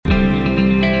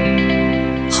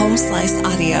Slice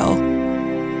Audio.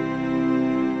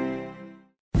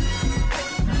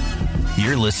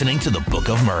 You're listening to the Book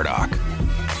of Murdoch.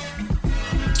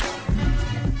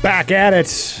 Back at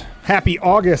it. Happy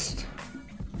August.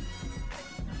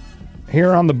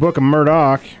 Here on the Book of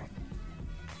Murdoch.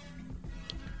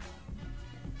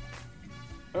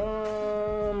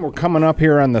 We're coming up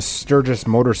here on the Sturgis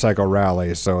Motorcycle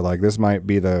Rally, so like this might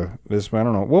be I don't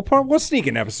know. We'll sneak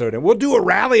an episode in. We'll do a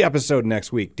rally episode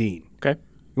next week, Dean. Okay.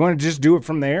 You want to just do it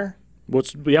from there?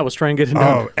 Let's try and get it done.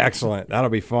 Oh, excellent. That'll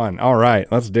be fun. All right,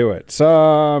 let's do it.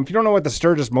 So if you don't know what the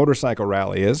Sturgis Motorcycle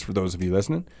Rally is, for those of you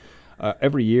listening,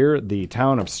 every year the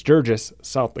town of Sturgis,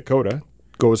 South Dakota,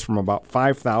 goes from about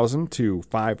 5,000 to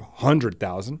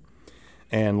 500,000.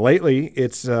 And lately,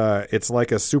 it's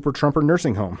like a Super Trumper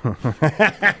nursing home.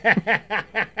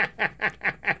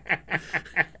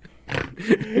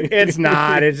 It's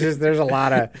not. It's just there's a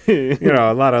lot of like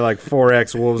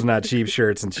 4X Wolves Not Cheap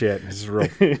shirts and shit. It's real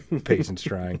patience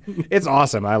trying. It's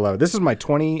awesome. I love it. This is my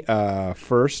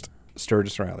 21st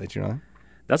Sturgis rally. Do you know that?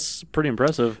 That's pretty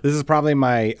impressive. This is probably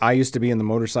I used to be in the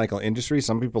motorcycle industry.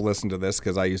 Some people listen to this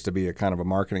because I used to be a kind of a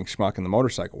marketing schmuck in the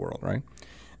motorcycle world, right?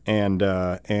 And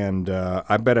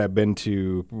I bet I've been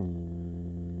to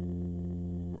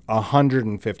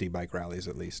 150 bike rallies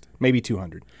at least, maybe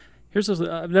 200.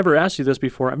 I've never asked you this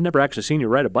before. I've never actually seen you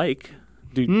ride a bike.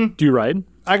 Do you ride?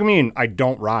 I mean, I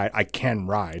don't ride. I can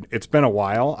ride. It's been a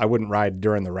while. I wouldn't ride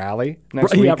during the rally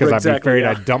next week because I'd be afraid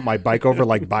I'd dump my bike over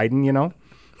like Biden, you know?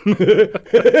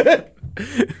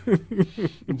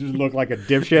 Just look like a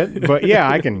dipshit. But yeah,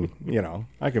 I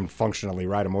can functionally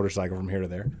ride a motorcycle from here to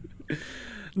there.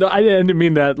 No, I didn't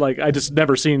mean that. Like, I just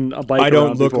never seen a bike. I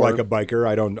don't look before. like a biker.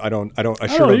 I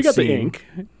sure don't. You got the ink.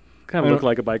 Kind of look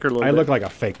like a biker. A little bit. Look like a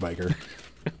fake biker.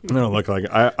 I don't look like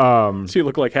So you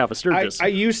look like half a Sturgis. I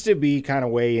used to be kind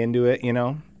of way into it, you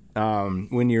know.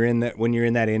 When you're in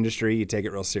that industry, you take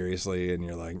it real seriously, and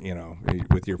you're like, you know,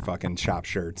 with your fucking shop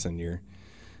shirts and your,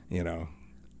 you know,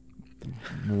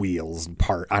 wheels and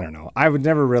I don't know. I was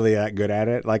never really that good at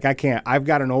it. Like I've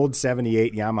got an old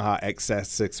 78 Yamaha XS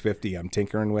 650 I'm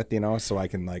tinkering with, you know, so I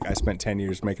can I spent 10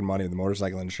 years making money in the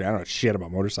motorcycle industry. I don't know shit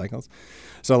about motorcycles.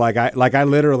 So I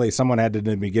literally, someone had to in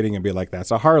the beginning and be like, that's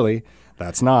a Harley.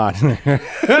 That's not. You know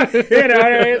what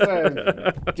I mean?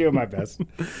 So, doing my best.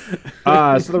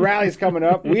 So the rally's coming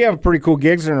up. We have pretty cool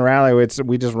gigs in the rally.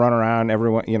 We just run around.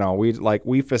 Everyone, you know,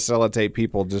 we facilitate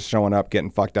people just showing up,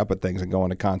 getting fucked up at things and going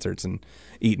to concerts and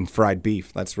eating fried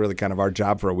beef. That's really kind of our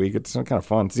job for a week. It's kind of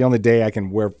fun. It's the only day I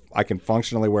can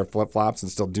functionally wear flip-flops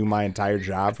and still do my entire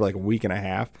job for like a week and a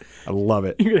half. I love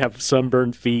it. You could have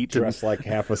sunburned feet. Dressed like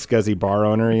half a scuzzy bar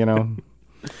owner, you know.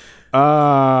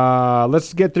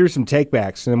 Let's get through some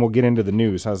takebacks and then we'll get into the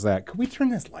news. How's that? Could we turn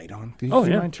this light on? Could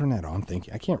you mind turn that on? Thank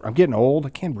you. I'm getting old. I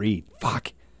can't read.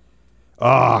 Fuck.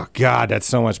 Oh God, that's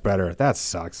so much better. That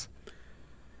sucks.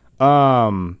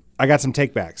 I got some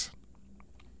takebacks.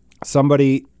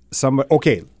 Somebody.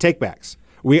 Okay, takebacks.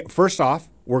 First off,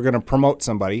 we're gonna promote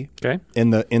somebody. Okay.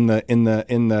 In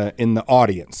the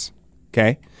audience.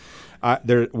 Okay.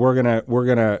 There's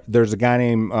a guy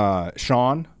named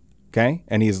Sean. Okay,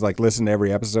 and he's like listened to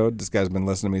every episode. This guy's been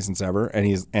listening to me since ever, and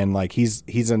he's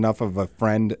enough of a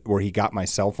friend where he got my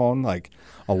cell phone like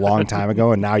a long time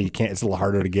ago, and now you can't. It's a little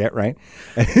harder to get, right?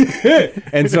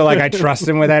 And so I trust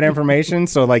him with that information.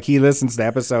 So he listens to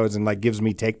episodes and gives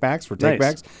me takebacks for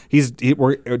takebacks. Nice.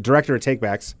 We're director of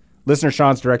takebacks. Listener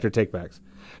Sean's director of takebacks.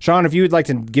 Sean, if you would like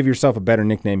to give yourself a better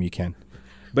nickname, you can.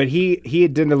 But he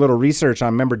had done a little research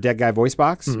on Dead Guy Voice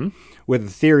Box, with the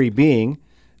theory being,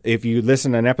 if you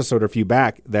listen to an episode or a few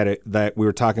back, that we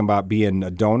were talking about being a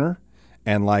donor,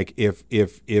 and if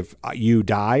you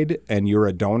died and you're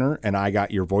a donor and I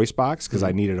got your voice box because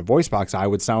I needed a voice box, I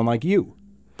would sound like you.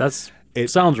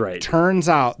 It sounds right. Turns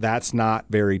out that's not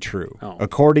very true, Oh.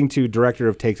 according to director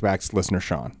of Takebacks, listener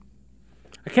Sean.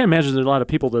 I can't imagine there's a lot of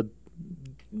people that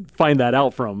find that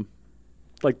out from.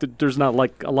 There's not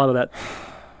a lot of that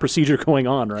procedure going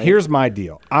on, right? Here's my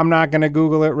deal. I'm not going to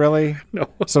Google it, really. No.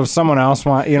 So if someone else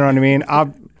you know what I mean?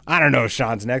 I don't know.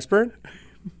 Sean's an expert.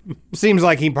 Seems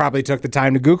like he probably took the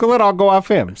time to Google it. I'll go off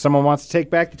him. Someone wants to take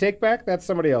back, that's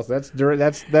somebody else. That's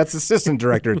assistant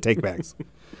director of Takebacks.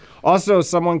 Also,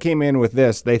 someone came in with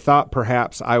this. They thought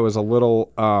perhaps I was a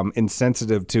little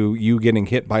insensitive to you getting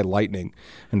hit by lightning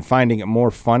and finding it more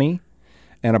funny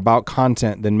and about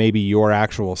content than maybe your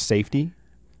actual safety.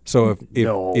 So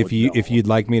if you'd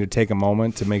like me to take a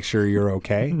moment to make sure you're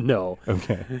okay. No.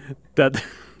 Okay.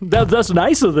 That's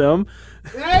nice of them.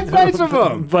 That's nice of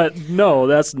them. But no,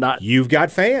 that's not. You've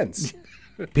got fans.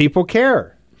 People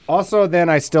care. Also, then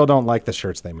I still don't like the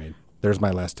shirts they made. There's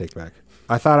my last take back.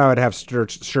 I thought I would have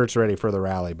shirts ready for the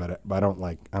rally, but I don't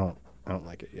like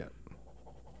it yet.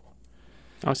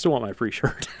 I still want my free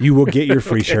shirt. You will get your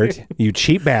free shirt, you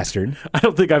cheap bastard. I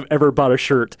don't think I've ever bought a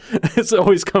shirt. It's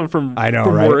always come from I know,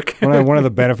 from right? work. One of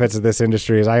the benefits of this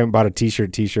industry is I haven't bought a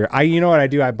t-shirt. You know what I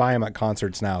do? I buy them at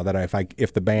concerts now. That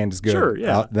if the band is good, Sure,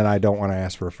 yeah. then I don't want to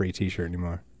ask for a free t-shirt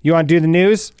anymore. You want to do the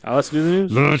news? Let's do the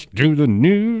news. Let's do the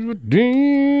news with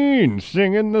Dean,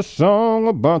 singing the song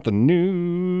about the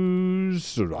news,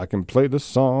 so I can play the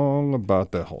song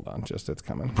about the. Hold on, it's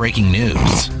coming. Breaking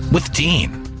news with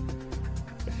Dean.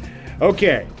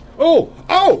 Okay. Oh!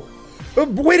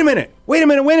 Wait a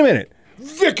minute.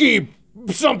 Vicky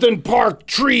something Park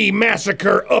Tree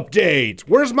Massacre update.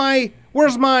 Where's my?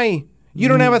 You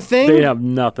don't have a thing? They have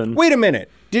nothing. Wait a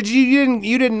minute.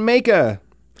 You didn't make a?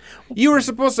 You were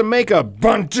supposed to make a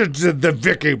bunch of the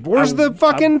Vicky. Where's the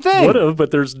fucking thing? Would have, but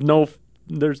there's no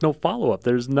follow up.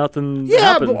 There's nothing. Yeah.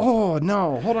 happened.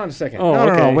 No. Hold on a second. Oh,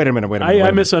 no. okay. Wait a minute. I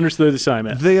misunderstood the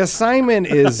assignment. The assignment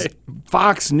is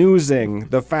Fox Newsing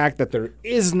the fact that there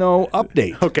is no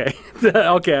update. Okay.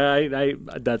 Okay. I see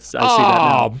that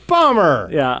now. Oh, bummer.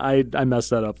 Yeah, I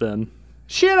messed that up then.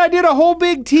 Shit, I did a whole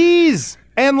big tease.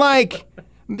 And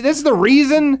this is the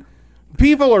reason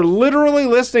people are literally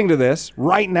listening to this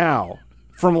right now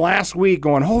from last week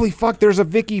going, holy fuck, there's a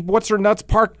Vicky What's-Her-Nuts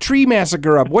Park Tree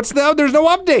Massacre up. There's no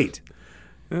update.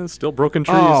 Still broken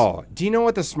trees. Oh, do you know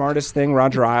what the smartest thing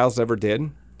Roger Ailes ever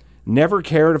did? Never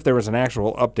cared if there was an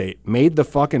actual update. Made the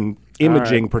fucking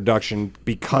imaging production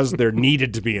because there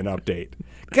needed to be an update.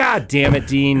 God damn it,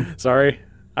 Dean. Sorry.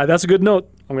 That's a good note.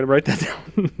 I'm going to write that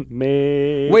down.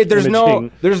 Wait, there's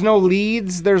no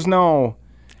leads. There's no...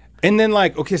 And then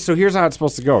okay, so here's how it's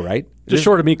supposed to go, right? Just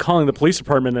short of me calling the police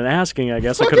department and asking, I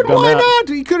guess I could Fucking have done why that.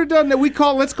 not? He could have done that.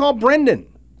 Let's call Brendan.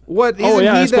 What? Oh, isn't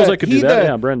yeah, he I suppose I could do that.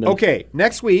 Yeah, Brendan. Okay,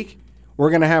 next week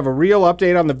we're gonna have a real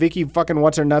update on the Vicky fucking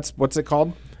What's-Her-Nuts. What's it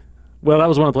called? Well, that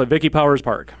was one I played. Vicky Powers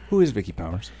Park. Who is Vicky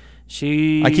Powers?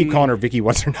 I keep calling her Vicky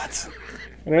What's-Her-Nuts.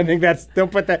 I don't think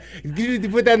don't put that. You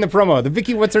put that in the promo. The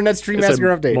Vicky What's-Her-Nuts Tree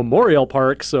Massacre update. Memorial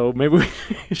Park, so maybe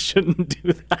we shouldn't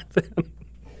do that then.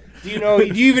 Do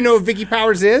you even know who Vicky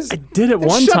Powers is? I did it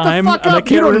one Shut time, the fuck and up. I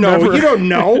can't remember. You don't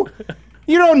know.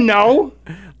 You don't know.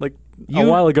 A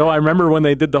while ago, I remember when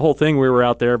they did the whole thing. We were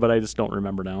out there, but I just don't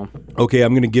remember now. Okay,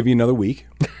 I'm going to give you another week.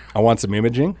 I want some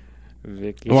imaging.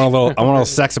 Vicky. I want a little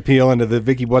sex appeal into the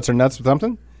Vicky What's-Her-Nuts or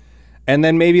something. And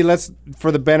then maybe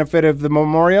for the benefit of the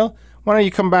memorial, why don't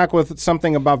you come back with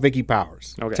something about Vicky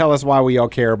Powers? Okay. Tell us why we all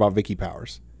care about Vicky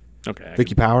Powers. Okay.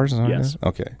 Vicky Powers? Yes.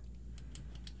 Okay.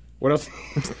 What else?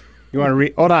 You want to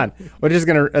read? Hold on. We're just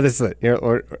going to... This is it. Here,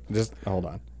 just hold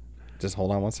on. Just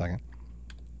hold on 1 second.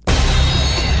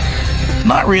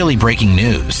 Not really breaking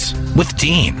news with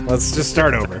Dean. Let's just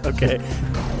start over. Okay.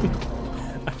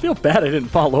 I feel bad I didn't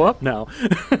follow up now.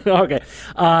 Okay.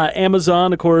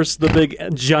 Amazon, of course, the big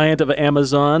giant of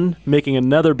Amazon, making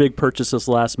another big purchase this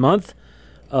last month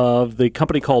of the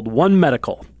company called One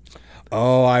Medical.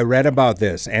 Oh, I read about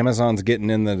this. Amazon's getting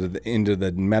into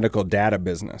the medical data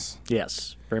business.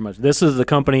 Yes, very much. This is the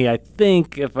company, I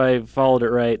think, if I followed it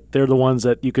right, they're the ones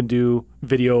that you can do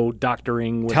video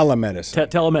doctoring with. Telemedicine.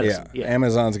 Telemedicine. Yeah.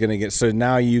 Amazon's going to get, so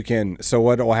now you can, so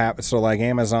what will happen, so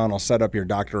Amazon will set up your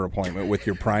doctor appointment with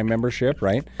your Prime membership,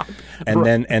 right? And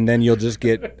then you'll just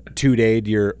get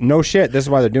 2-day no shit, this is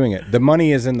why they're doing it. The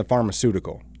money is in the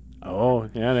pharmaceutical. Oh,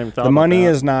 yeah, I never thought The about money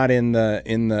that. is not in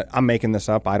the. I'm making this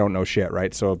up. I don't know shit,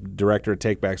 right? So if director of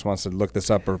Takebacks wants to look this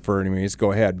up or for any reason,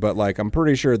 go ahead. But I'm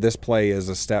pretty sure this play is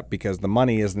a step because the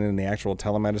money isn't in the actual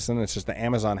telemedicine. It's just that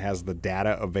Amazon has the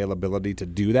data availability to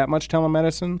do that much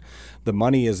telemedicine. The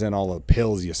money is in all the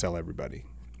pills you sell everybody.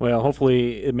 Well,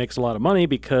 hopefully it makes a lot of money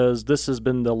because this has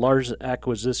been the largest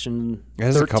acquisition,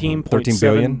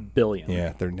 $13.7 billion.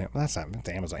 Yeah, that's not it's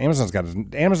Amazon.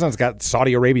 Amazon's got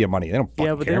Saudi Arabia money. They don't fucking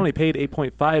Yeah, but care. they only paid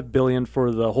 $8.5 billion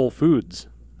for the Whole Foods.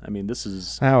 I mean, this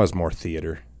is That was more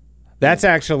theater. That's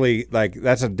actually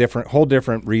that's a whole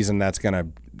different reason that's gonna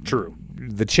true.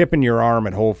 The chip in your arm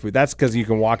at Whole Foods. That's because you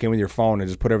can walk in with your phone and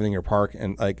just put everything in your park.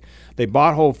 And they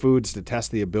bought Whole Foods to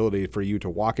test the ability for you to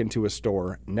walk into a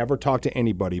store, never talk to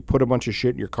anybody, put a bunch of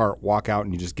shit in your cart, walk out,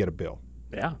 and you just get a bill.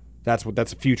 Yeah, that's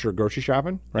the future of grocery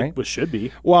shopping, right? It should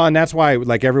be. Well, and that's why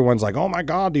everyone's like, oh my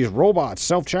god, these robots,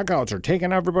 self checkouts are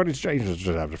taking everybody's job. You just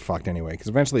have to fucked anyway, because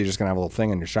eventually you're just gonna have a little thing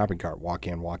in your shopping cart, walk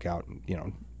in, walk out, and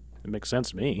It makes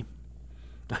sense to me.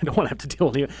 I don't want to have to deal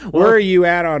with it. Where are you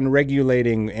at on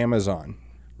regulating Amazon?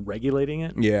 Regulating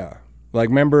it? Yeah.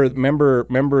 Remember when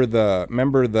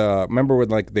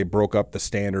they broke up the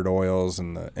Standard Oils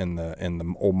and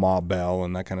the old Ma Bell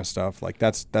and that kind of stuff?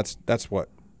 That's what.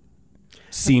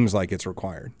 seems like it's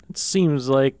required. It seems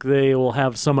like they will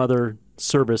have some other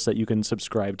service that you can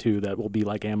subscribe to that will be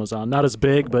like Amazon. Not as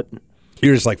big, but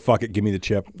You're just like, fuck it, give me the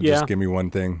chip. Yeah. Just give me one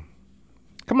thing.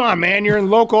 Come on, man, you're in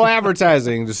local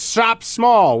advertising. Just shop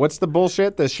small. What's the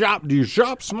bullshit? Do you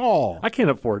shop small? I can't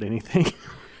afford anything.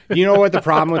 You know what the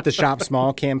problem with the Shop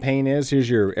Small campaign is? Here's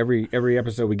your every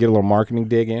episode we get a little marketing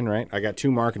dig in, right? I got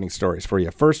 2 marketing stories for you.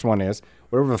 First one is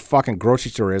whatever the fucking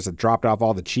grocery store is that dropped off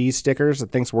all the cheese stickers that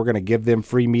thinks we're going to give them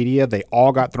free media, they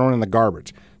all got thrown in the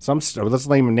garbage. Let's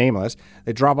name them nameless.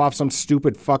 They drop off some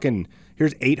stupid fucking,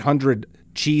 here's 800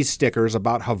 cheese stickers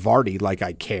about Havarti like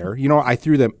I care. You know, I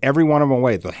threw them, every one of them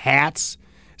away. The hats,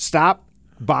 stop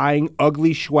buying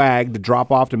ugly swag to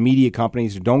drop off to media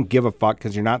companies who don't give a fuck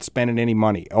because you're not spending any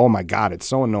money. Oh my God, it's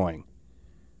so annoying.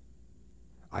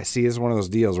 I see it as one of those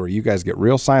deals where you guys get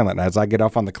real silent as I get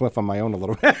off on the cliff on my own a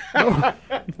little bit.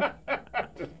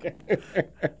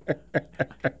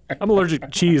 I'm allergic to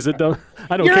cheese. I don't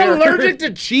You're care. allergic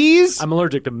to cheese? I'm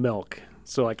allergic to milk,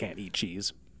 so I can't eat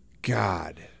cheese.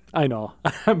 God. I know.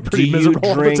 I'm Do pretty you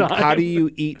miserable drink, all the time. how do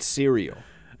you eat cereal?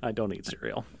 I don't eat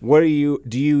cereal.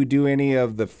 Do you do any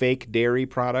of the fake dairy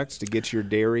products to get your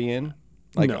dairy in?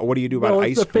 Like, No. what do you do about well,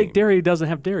 ice the cream? fake dairy doesn't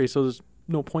have dairy, so there's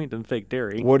no point in fake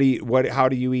dairy. How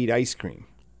do you eat ice cream?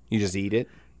 You just eat it?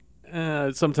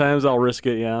 Sometimes I'll risk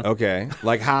it, yeah. Okay.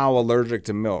 Like how allergic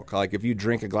to milk? Like if you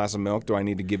drink a glass of milk, do I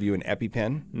need to give you an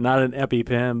EpiPen? Not an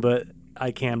EpiPen, but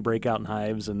I can break out in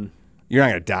hives, and You're not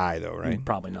going to die though, right?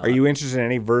 Probably not. Are you interested in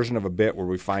any version of a bit where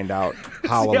we find out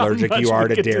how See how allergic much you are we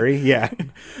to get to- dairy? Yeah.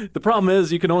 the problem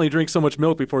is you can only drink so much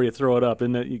milk before you throw it up,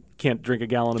 and that you can't drink a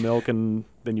gallon of milk and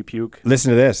then you puke. Listen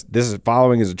to this.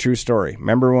 Following is a true story.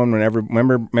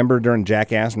 Remember during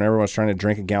Jackass when everyone was trying to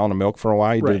drink a gallon of milk for a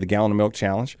while? You Right. did the gallon of milk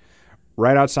challenge.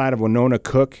 Right outside of Winona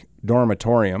Cook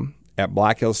Dormitorium at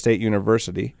Black Hills State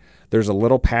University, there's a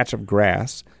little patch of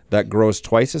grass that grows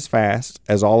twice as fast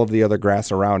as all of the other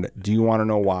grass around it. Do you want to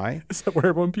know why? Is that where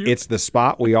everyone pukes? It's the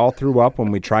spot we all threw up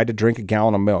when we tried to drink a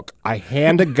gallon of milk. I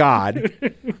hand to God,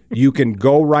 you can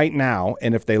go right now,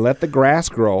 and if they let the grass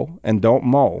grow and don't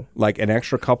mow, like an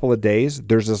extra couple of days,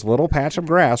 there's this little patch of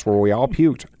grass where we all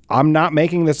puked. I'm not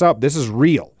making this up. This is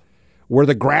real. Where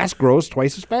the grass grows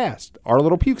twice as fast. Our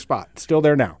little puke spot. It's still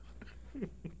there now.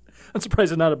 I'm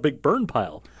surprised it's not a big burn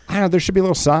pile. I don't know. There should be a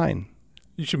little sign.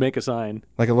 You should make a sign.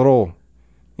 Like a little,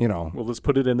 you know, We'll just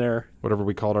put it in there. whatever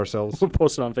we called ourselves. We'll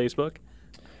post it on Facebook.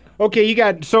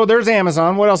 Okay, so there's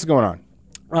Amazon. What else is going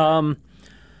on?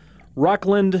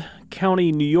 Rockland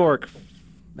County, New York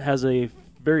has a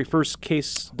very first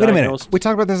case Wait a minute. diagnosed. We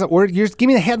talked about this. Give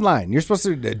me the headline. You're supposed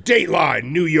to Dateline,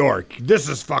 New York. This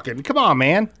is fucking. Come on,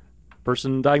 man.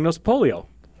 Person diagnosed polio.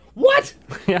 What?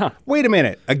 Yeah. Wait a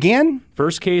minute. Again?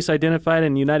 First case identified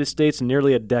in the United States in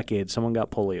nearly a decade. Someone got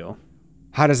polio.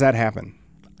 How does that happen?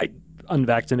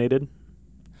 Unvaccinated.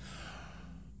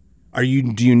 Do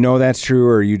you know that's true,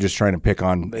 or are you just trying to pick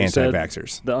on They said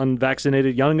anti-vaxxers? The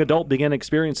unvaccinated young adult began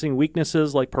experiencing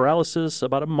weaknesses like paralysis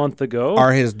about a month ago.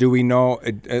 Do we know?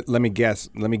 Let me guess.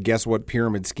 Let me guess what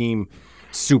pyramid scheme.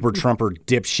 Super Trumper,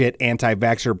 dipshit,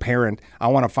 anti-vaxxer parent. I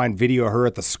want to find video of her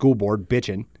at the school board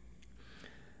bitching.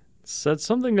 Said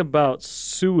something about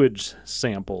sewage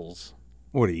samples.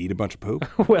 What, do you eat a bunch of poop?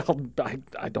 Well,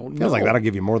 I don't know. Feels like that'll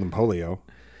give you more than polio.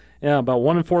 Yeah, about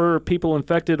 1 in 4 people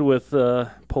infected with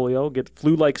polio get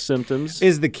flu-like symptoms.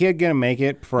 Is the kid going to make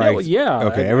it? Yeah.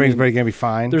 Okay, I everybody's mean, going to be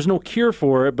fine. There's no cure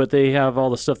for it, but they have all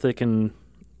the stuff they can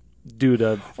do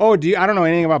to. Oh, I don't know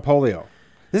anything about polio.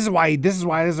 This is why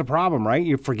there's a problem, right?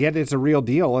 You forget it's a real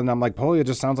deal, and I'm like, polio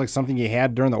just sounds like something you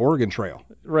had during the Oregon Trail.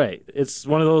 Right. It's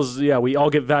one of those. Yeah, we all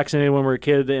get vaccinated when we're a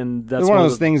kid, and that's It's one of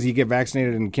those things you get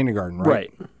vaccinated in kindergarten,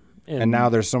 right? Right. And now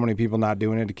there's so many people not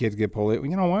doing it. The kids get polio.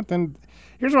 You know what? Then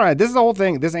here's what this is the whole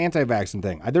thing. This anti-vaccine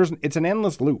thing. It's an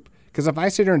endless loop. Because if I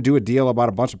sit here and do a deal about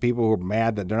a bunch of people who are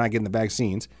mad that they're not getting the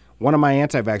vaccines, one of my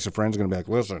anti-vaxxer friends is going to be like,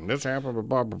 listen, this happened,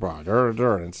 blah, blah, blah, blah,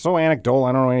 blah. And it's so anecdotal,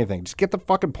 I don't know anything. Just get the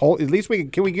fucking polio. At least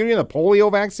can we give you the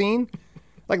polio vaccine?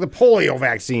 Like the polio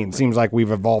vaccine seems like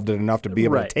we've evolved it enough to be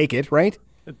able to take it, right?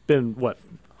 It's been,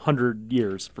 100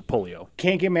 years for polio.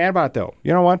 Can't get mad about it, though.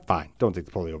 You know what? Fine. Don't take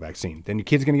the polio vaccine. Then your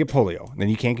kid's going to get polio. Then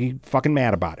you can't get fucking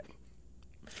mad about it.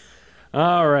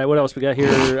 All right, what else we got here?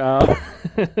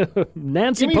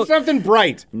 Nancy. Give me something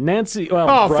bright. Nancy. Oh,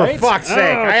 Well, bright? for fuck's sake.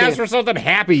 Oh, I okay. asked for something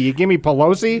happy. You give me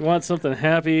Pelosi? You want something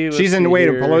happy? Let's She's in, see wait,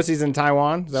 here. Pelosi's in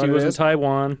Taiwan? Is that She what was it in is?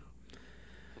 Taiwan.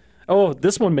 Oh,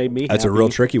 this one made me That's a happy. real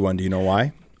tricky one. Do you know why?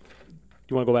 Do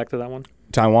you want to go back to that one?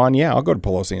 Taiwan? Yeah, I'll go to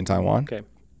Pelosi in Taiwan. Okay.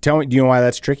 Tell me, do you know why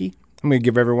that's tricky? I'm going to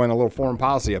give everyone a little foreign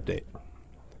policy update.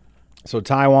 So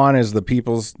Taiwan is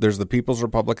there's the People's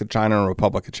Republic of China and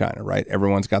Republic of China, right?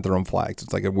 Everyone's got their own flags.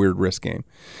 It's like a weird risk game.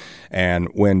 And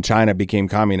when China became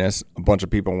communist, a bunch of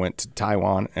people went to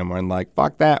Taiwan and went like,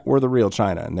 fuck that, we're the real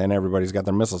China. And then everybody's got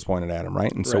their missiles pointed at them,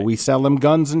 right? And so we sell them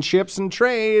guns and ships and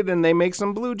trade, and they make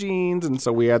some blue jeans. And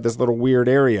so we had this little weird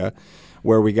area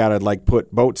where we got to like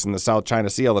put boats in the South China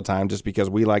Sea all the time just because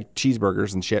we like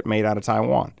cheeseburgers and shit made out of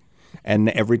Taiwan. And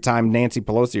every time Nancy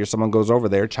Pelosi or someone goes over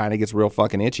there, China gets real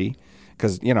fucking itchy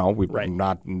because, you know, they're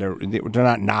not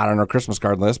on our Christmas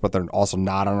card list, but they're also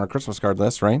not on our Christmas card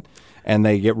list, right? And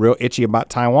they get real itchy about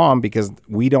Taiwan because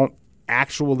we don't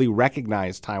actually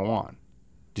recognize Taiwan.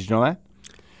 Did you know that?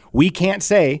 We can't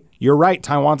say, you're right,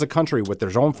 Taiwan's a country with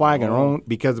their own flag and their own,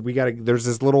 because there's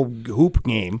this little hoop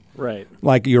game. Right.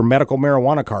 Like your medical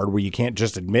marijuana card where you can't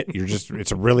just admit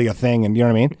it's really a thing, and you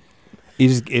know what I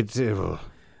mean?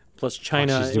 Plus,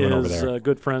 China is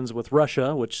good friends with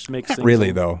Russia, which makes things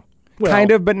really though. Well, kind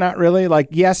of, but not really. Like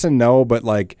yes and no, but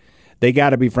like they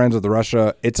got to be friends with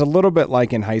Russia. It's a little bit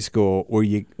like in high school where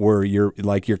you're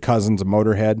like your cousin's a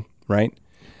motorhead, right?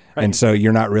 And so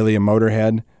you're not really a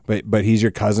motorhead, but he's your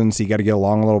cousin, so you got to get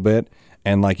along a little bit.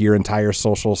 And like your entire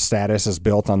social status is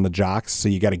built on the jocks, so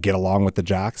you got to get along with the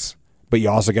jocks. But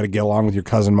you also got to get along with your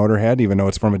cousin motorhead, even though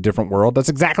it's from a different world. That's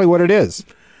exactly what it is.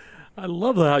 I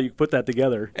love how you put that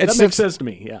together. That makes sense to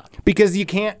me, yeah. Because you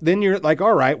can't, then you're like,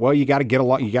 all right, well, you got to get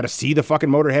along. You got to see the fucking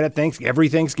motorhead at every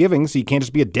Thanksgiving, so you can't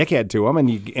just be a dickhead to them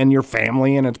and your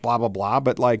family, and it's blah, blah, blah.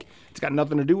 But, like, it's got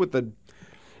nothing to do with the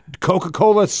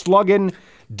Coca-Cola slugging,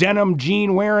 denim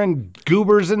jean wearing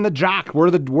goobers in the jock.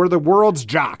 We're the world's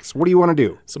jocks. What do you want to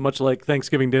do? So much like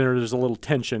Thanksgiving dinner, there's a little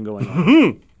tension going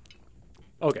on.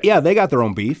 Okay. Yeah, they got their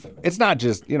own beef. It's not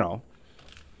just, you know,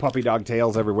 puppy dog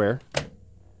tails everywhere.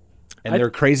 And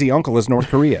their crazy uncle is North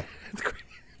Korea.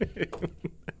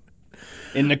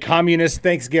 In the communist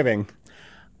Thanksgiving.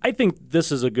 I think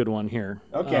this is a good one here.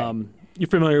 Okay. You're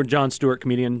familiar with Jon Stewart,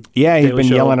 comedian? Yeah, he's been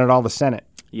yelling at all the Senate.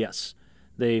 Yes.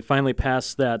 They finally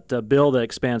passed that bill that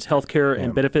expands health care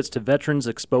and benefits to veterans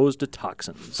exposed to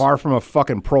toxins. Far from a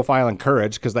fucking profile in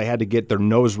courage because they had to get their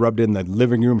nose rubbed in the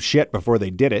living room shit before they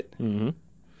did it. Mm-hmm.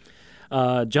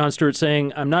 Jon Stewart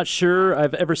saying, I'm not sure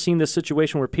I've ever seen this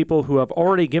situation where people who have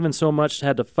already given so much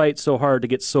had to fight so hard to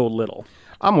get so little.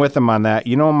 I'm with him on that.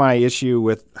 You know my issue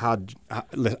with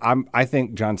I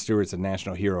think Jon Stewart's a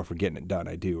national hero for getting it done.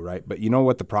 I do, right? But you know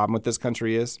what the problem with this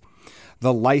country is?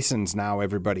 The license now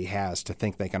everybody has to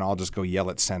think they can all just go yell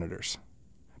at senators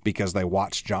because they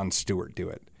watched Jon Stewart do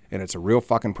it. And it's a real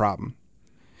fucking problem.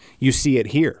 You see it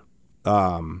here.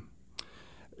 The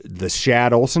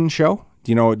Shad Olson show.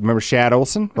 Do you know, remember Shad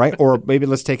Olson, right? Or maybe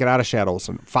let's take it out of Shad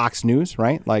Olson. Fox News,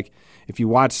 right? Like if you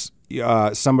watch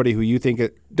somebody who you think,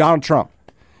 Donald Trump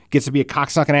gets to be a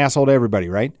cocksucking asshole to everybody,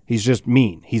 right? He's just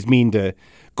mean. He's mean to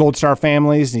Gold Star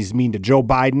families, and he's mean to Joe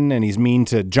Biden, and he's mean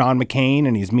to John McCain,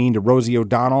 and he's mean to Rosie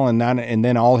O'Donnell, and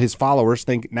then all his followers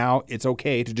think now it's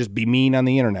okay to just be mean on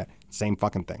the internet. Same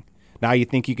fucking thing. Now you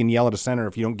think you can yell at a senator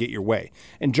if you don't get your way.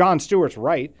 And Jon Stewart's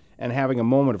right. And having a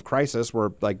moment of crisis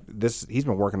where, like, this, he's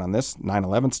been working on this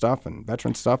 9/11 stuff and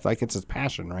veteran stuff. Like, it's his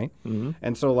passion, right? Mm-hmm.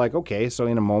 And so, like, okay, so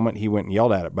in a moment he went and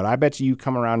yelled at it. But I bet you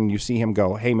come around and you see him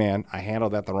go, hey, man, I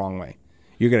handled that the wrong way.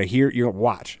 You're going to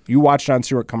watch. You watch Jon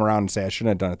Stewart come around and say, I shouldn't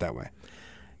have done it that way.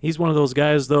 He's one of those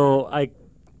guys, though, I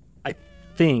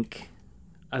think,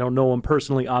 I don't know him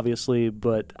personally, obviously,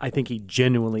 but I think he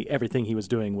genuinely, everything he was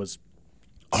doing was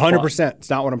 100%. It's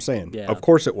not what I'm saying. Yeah. Of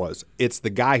course it was. It's the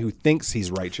guy who thinks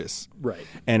he's righteous. Right.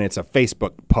 And it's a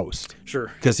Facebook post.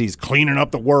 Sure. Because he's cleaning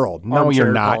up the world. No, Armchair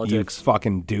you're not, politics. you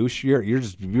fucking douche. You're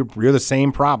the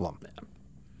same problem. Yeah.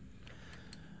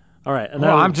 All right. And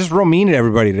I'm just real mean to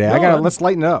everybody today. Let's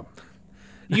lighten up.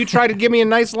 You try to give me a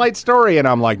nice light story, and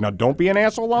I'm like, no, don't be an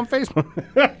asshole on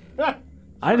Facebook.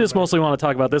 I just mostly want to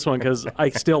talk about this one because I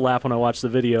still laugh when I watch the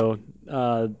video.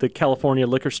 The California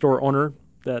liquor store owner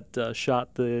that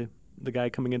shot the guy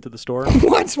coming into the store.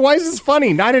 What? Why is this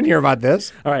funny? I didn't hear about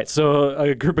this. All right, so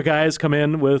a group of guys come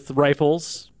in with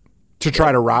rifles. To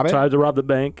try to rob it? Try to rob the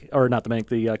bank, or not the bank,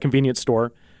 the convenience store.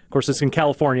 Of course, it's in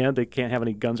California. They can't have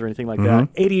any guns or anything like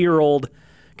that. 80-year-old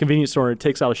convenience store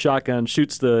takes out a shotgun,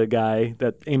 shoots the guy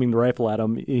aiming the rifle at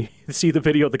him. You see the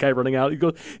video of the guy running out. He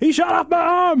goes, he shot off my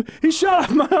arm! He shot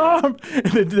off my arm!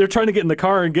 And they're trying to get in the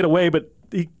car and get away, but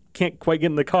he can't quite get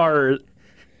in the car.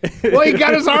 Well, he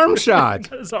got his arm shot.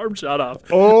 Got his arm shot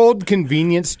off. Old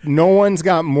convenience. No one's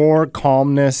got more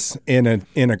calmness in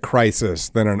a crisis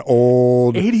than an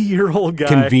old 80-year-old guy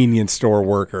convenience store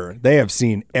worker. They have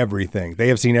seen everything. They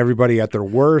have seen everybody at their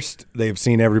worst. They have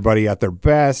seen everybody at their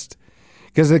best.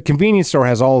 Because the convenience store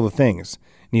has all the things.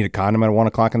 Need a condom at 1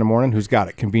 o'clock in the morning? Who's got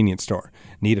it? Convenience store.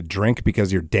 Need a drink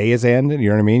because your day is ended? You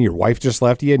know what I mean? Your wife just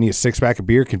left you? Need a 6-pack of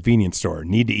beer? Convenience store.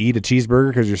 Need to eat a cheeseburger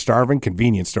because you're starving?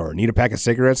 Convenience store. Need a pack of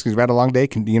cigarettes because you've had a long day?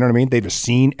 You know what I mean? They've just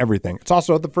seen everything. It's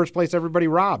also the first place everybody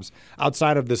robs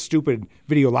outside of the stupid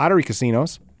video lottery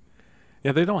casinos.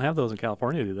 Yeah, they don't have those in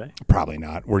California, do they? Probably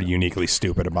not. We're uniquely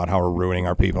stupid about how we're ruining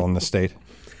our people in the state.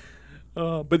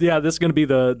 But yeah, this is going to be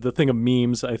the thing of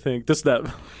memes. I think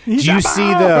that. Did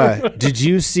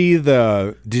you see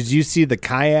the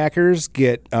kayakers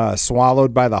get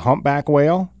swallowed by the humpback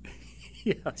whale?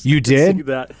 Yes, you did? See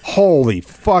that. Holy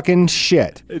fucking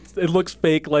shit! It looks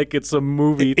fake, like it's a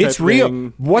movie. It's type real.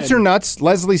 thing. What's her nuts?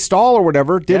 Leslie Stahl or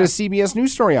whatever did a CBS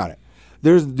News story on it.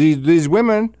 There's these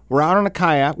women were out on a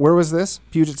kayak. Where was this?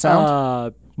 Puget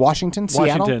Sound, Washington,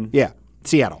 Seattle. Washington. Yeah,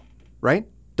 Seattle. Right?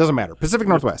 Doesn't matter. Pacific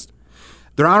Northwest.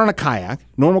 They're out on a kayak,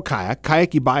 normal kayak.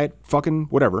 Kayak you buy at fucking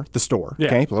whatever, the store. Yeah.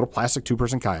 Okay, a little plastic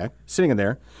 2-person kayak sitting in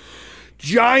there.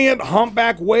 Giant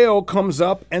humpback whale comes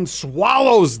up and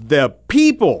swallows the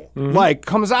people. Like,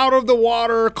 comes out of the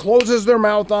water, closes their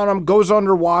mouth on them, goes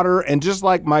underwater, and just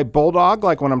like my bulldog,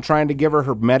 like when I'm trying to give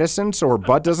her medicine so her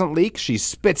butt doesn't leak, she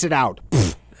spits it out.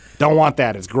 Don't want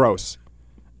that. It's gross.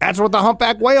 That's what the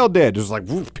humpback whale did. It was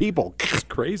like, people. It's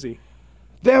crazy.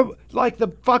 They're like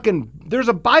there's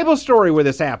a Bible story where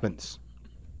this happens.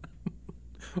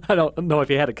 I don't know if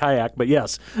he had a kayak, but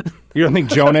yes. You don't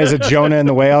think Jonah is a Jonah in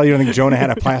the whale? You don't think Jonah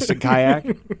had a plastic kayak?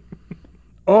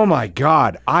 Oh my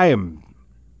God. I am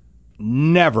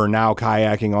never now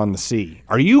kayaking on the sea.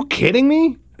 Are you kidding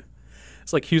me?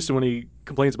 It's like Houston when he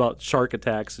complains about shark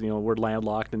attacks. You know, we're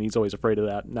landlocked, and he's always afraid of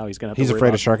that. Now he's going to have to He's worry afraid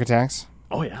about of shark attacks?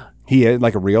 Oh, yeah. He is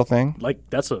like a real thing? Like,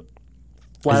 that's a Is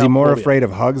flat he more phobia. afraid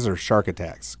of hugs or shark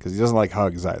attacks? Because he doesn't like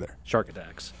hugs either. Shark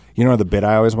attacks. You know the bit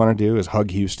I always want to do is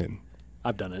hug Houston.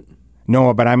 I've done it.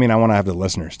 No, but I mean I want to have the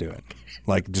listeners do it.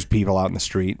 Like just people out in the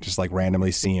street, just like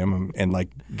randomly see him and like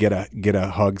get a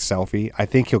hug selfie. I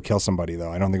think he'll kill somebody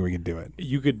though. I don't think we could do it.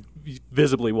 You could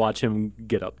visibly watch him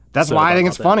get up. That's why I think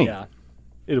it's funny. Yeah,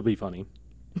 it'll be funny.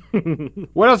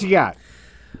 What else you got?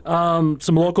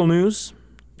 Some local news.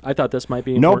 I thought this might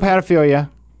be No important. pedophilia.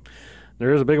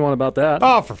 There is a big one about that.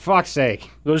 Oh, for fuck's sake.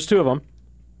 There's 2 of them.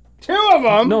 2 of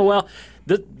them? No, well,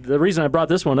 the reason I brought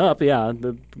this one up, the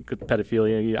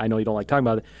pedophilia, I know you don't like talking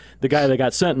about it. The guy that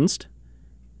got sentenced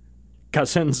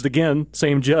again,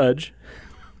 same judge.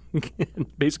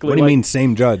 Basically, What do you mean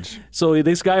same judge? So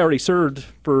this guy already served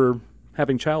for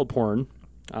having child porn.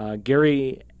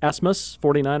 Gary Asmus,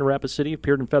 49 of Rapid City,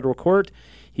 appeared in federal court.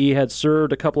 He had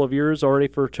served a couple of years already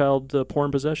for child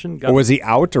porn possession. Or was he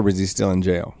out or was he still in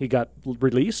jail? He got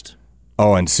released.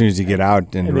 Oh, and as soon as you get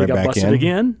out and And right he got back busted in?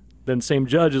 again. Then same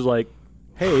judge is like,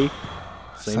 hey,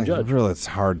 same judge. Really, it's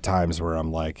hard times where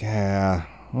I'm like, yeah,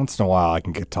 once in a while I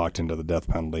can get talked into the death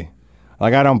penalty.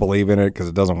 Like, I don't believe in it because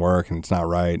it doesn't work and it's not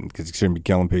right because you shouldn't be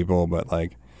killing people. But,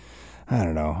 like, I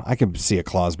don't know. I can see a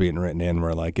clause being written in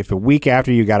where, like, if a week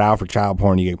after you got out for child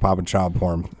porn, you get popping child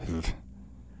porn.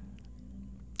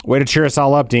 Way to cheer us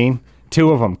all up, Dean.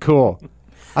 2 of them. Cool.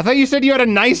 I thought you said you had a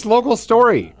nice local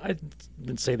story. I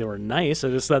didn't say they were nice. I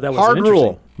just thought that was Hard interesting.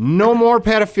 rule. No more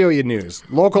pedophilia news,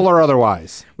 local or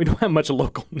otherwise. We don't have much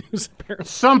local news, apparently.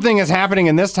 Something is happening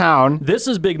in this town. This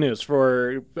is big news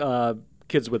for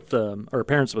kids with or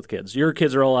parents with kids. Your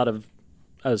kids are all out of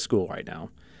school right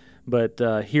now, but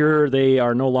here they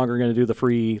are no longer going to do the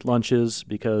free lunches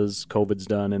because COVID's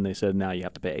done, and they said now you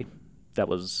have to pay. That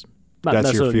was not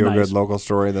That's your necessarily feel-good nice. local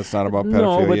story that's not about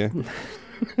No, pedophilia?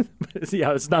 but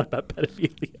yeah, it's not about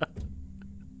pedophilia.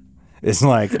 It's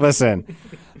like, listen,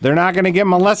 they're not going to get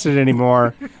molested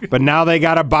anymore, but now they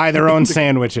got to buy their own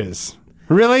sandwiches.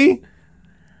 Really?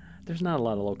 There's not a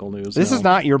lot of local news. This no. is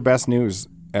not your best news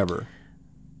ever.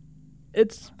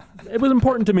 It was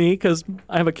important to me because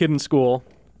I have a kid in school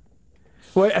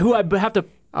who I have to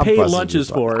I'm pay busting lunches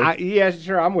your for. butt. Yeah,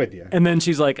 sure, I'm with you. And then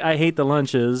she's like, I hate the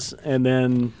lunches. And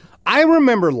then I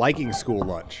remember liking school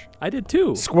lunch. I did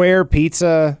too. Square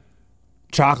pizza,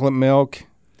 chocolate milk.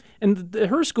 And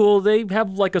her school, they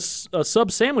have like a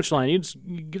sub sandwich line.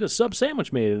 You get a sub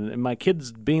sandwich made. And my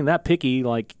kid's being that picky,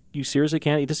 like, you seriously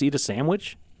can't just eat a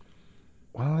sandwich?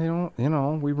 Well,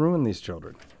 we ruin these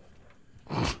children.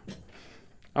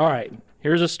 All right.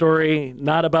 Here's a story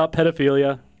not about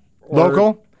pedophilia.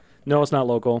 Local? No, it's not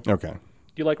local. Do Okay.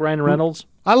 you like Ryan Reynolds?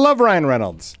 I love Ryan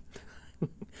Reynolds.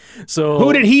 So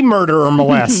Who did he murder or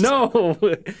molest? No.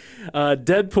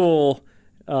 Deadpool,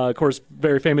 of course,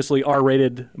 very famously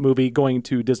R-rated movie going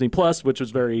to Disney Plus, which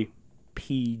was very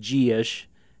PG-ish,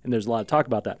 and there's a lot of talk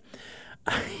about that.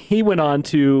 He went on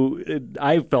to,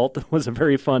 I felt, was a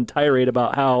very fun tirade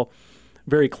about how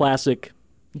very classic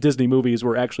Disney movies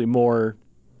were actually more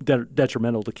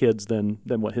detrimental to kids than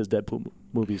what his Deadpool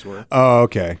movies were. Oh,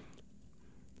 okay.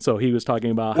 So he was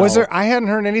talking about Was there? I hadn't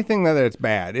heard anything that it's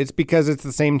bad. It's because it's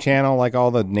the same channel like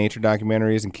all the nature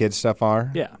documentaries and kids stuff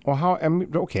are. Yeah. Well, how? I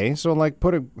mean, okay, so like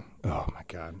put a. Oh my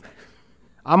God.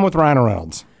 I'm with Ryan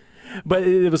Reynolds. But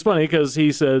it was funny because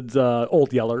he said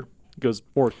Old Yeller, because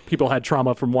more people had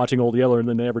trauma from watching Old Yeller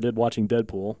than they ever did watching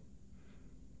Deadpool.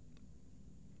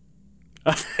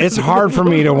 It's hard for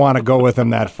me to want to go with him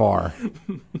that far,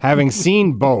 having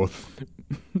seen both.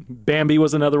 Bambi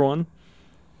was another one.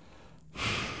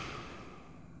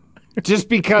 Just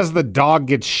because the dog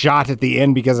gets shot at the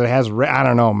end because it has, I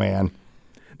don't know, man.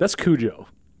 That's Cujo.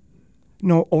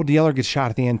 No, Old Yeller gets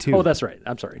shot at the end too. Oh, that's right.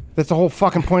 I'm sorry. That's the whole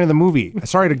fucking point of the movie.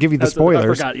 Sorry to give you the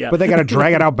spoilers, I forgot, yeah. but they got to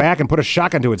drag it out back and put a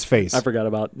shotgun to its face. I forgot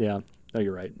about, yeah. No,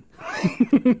 you're right.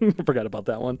 I forgot about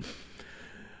that one.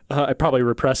 I probably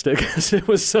repressed it because it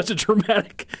was such a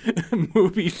dramatic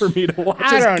movie for me to watch.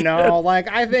 I don't know. Like,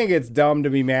 I think it's dumb to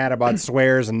be mad about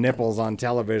swears and nipples on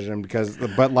television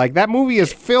but like that movie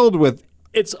is filled with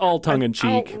It's all tongue in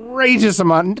cheek. outrageous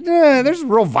amount. There's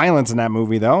real violence in that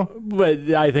movie, though.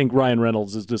 But I think Ryan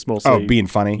Reynolds is just mostly being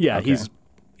funny. Yeah, Okay.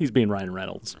 he's being Ryan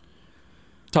Reynolds.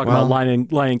 Talking about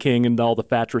Lion King and all the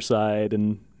fratricide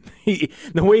and.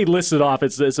 The way he lists it off,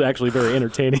 it's actually very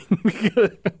entertaining.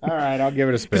 All right, I'll give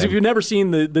it a spin. Because if you've never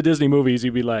seen the Disney movies,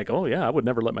 you'd be like, "Oh yeah, I would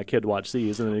never let my kid watch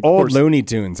these." And then, of Old course, Looney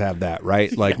Tunes have that,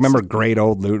 right? Like, remember great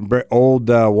old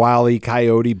Wile E.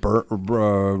 Coyote,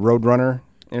 Roadrunner?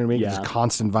 You know what I mean? Yeah. Just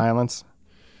constant violence.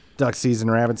 Duck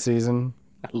season, rabbit season.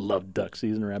 I love duck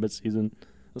season, rabbit season.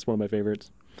 That's one of my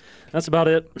favorites. That's about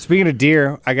it. Speaking of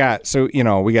deer, we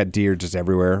got deer just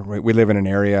everywhere. We live in an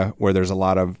area where there's a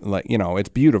lot of, like, it's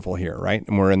beautiful here, right?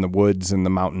 And we're in the woods and the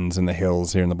mountains and the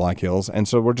hills here in the Black Hills. And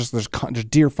so there's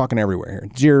deer fucking everywhere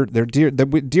here.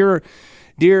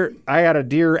 Deer, I got a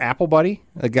deer apple buddy.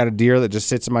 I got a deer that just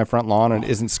sits in my front lawn and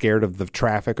isn't scared of the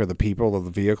traffic or the people or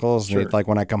the vehicles. Sure. Like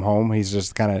when I come home, he's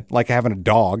just kind of like having a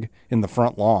dog in the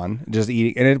front lawn, just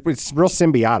eating. And it's real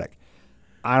symbiotic.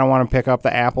 I don't want to pick up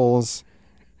the apples.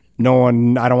 I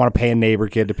don't want to pay a neighbor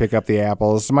kid to pick up the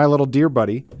apples. So my little deer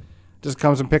buddy just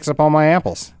comes and picks up all my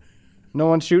apples. No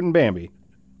one's shooting Bambi.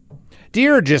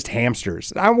 Deer are just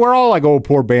hamsters. We're all like, oh,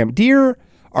 poor Bambi. Deer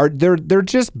they're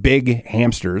just big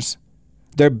hamsters.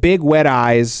 They're big wet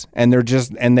eyes, and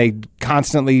they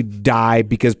constantly die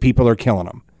because people are killing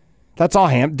them. That's all.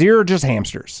 Deer are just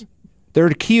hamsters. They're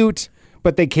cute,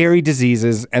 but they carry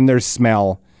diseases and their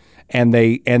smell, and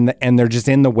they're just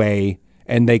in the way.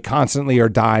 And they constantly are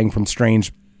dying from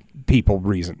strange people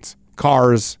reasons.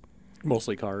 Cars.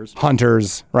 Mostly cars.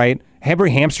 Hunters, right?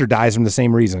 Every hamster dies from the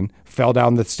same reason. Fell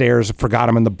down the stairs, forgot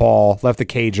him in the ball, left the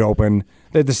cage open.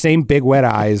 They have the same big wet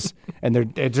eyes, and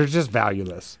they're just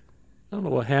valueless. I don't know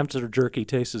what hamster jerky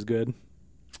tastes as good.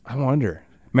 I wonder.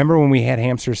 Remember when we had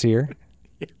hamsters here?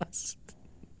 Yes.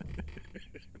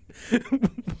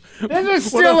 This is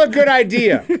still a good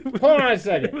idea. Hold on a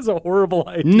second. It was a horrible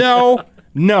idea.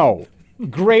 No.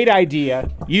 Great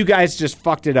idea. You guys just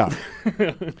fucked it up.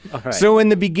 All right. So in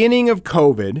the beginning of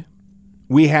COVID,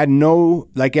 we had no,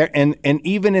 like, and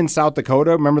even in South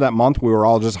Dakota, remember that month we were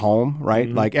all just home, right?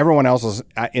 Mm-hmm. Like everyone else was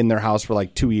in their house for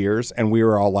like 2 years, and we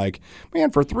were all like,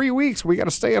 man, for 3 weeks we got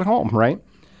to stay at home, right?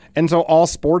 And so all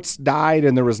sports died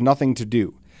and there was nothing to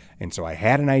do. And so I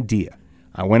had an idea.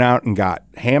 I went out and got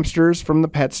hamsters from the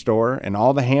pet store and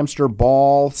all the hamster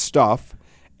ball stuff,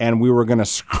 and we were going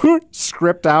to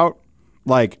script out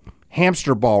like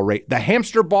the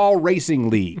hamster ball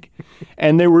racing league.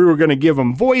 And then we were going to give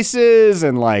them voices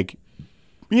and make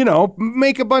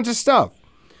a bunch of stuff.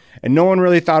 And no one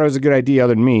really thought it was a good idea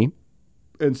other than me.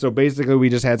 And so basically we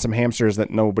just had some hamsters that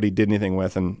nobody did anything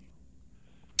with, and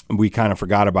we kind of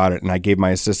forgot about it. And I gave my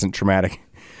assistant traumatic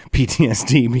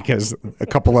PTSD because a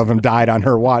couple of them died on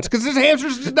her watch, because these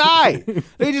hamsters just die.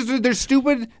 They're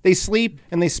stupid. They sleep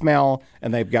and they smell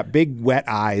and they've got big wet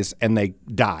eyes and they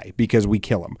die because we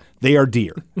kill them. They are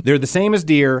deer. They're the same as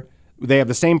deer. They have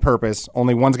the same purpose.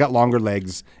 Only one's got longer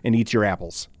legs and eats your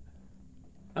apples.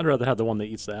 I'd rather have the one that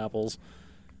eats the apples.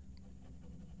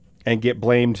 And get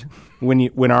blamed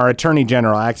when our attorney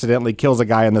general accidentally kills a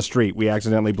guy in the street. We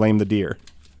accidentally blame the deer.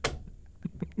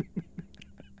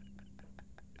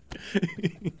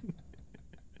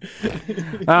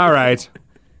 All right.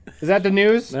 Is that the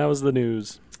news? That was the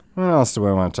news. What else do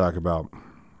I want to talk about?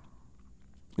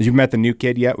 You've met the new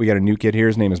kid yet? We got a new kid here.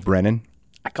 His name is Brennan.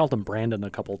 I called him Brandon a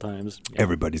couple times. Yeah.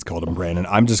 Everybody's called him Brandon.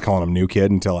 I'm just calling him new kid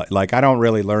until I don't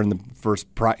really learn the first.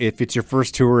 If it's your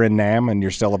first tour in NAM and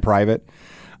you're still a private,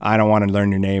 I don't want to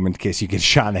learn your name in case you get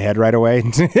shot in the head right away.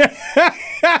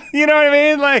 You know what I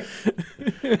mean? Like,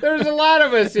 there's a lot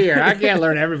of us here. I can't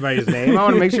learn everybody's name. I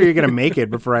want to make sure you're going to make it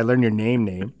before I learn your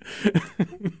name.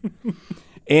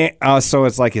 And, so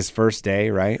it's like his first day,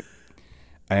 right?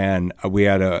 And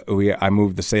I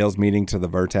moved the sales meeting to the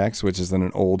Vertex, which is in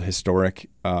an old historic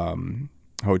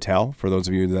hotel, for those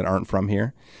of you that aren't from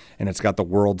here. And it's got the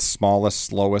world's smallest,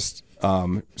 slowest,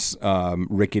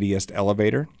 ricketiest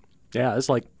elevator. Yeah, it's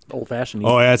like old-fashioned.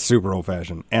 Oh, that's super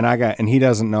old-fashioned. And he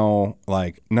doesn't know,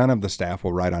 like, none of the staff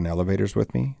will ride on elevators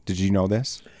with me. Did you know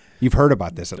this? You've heard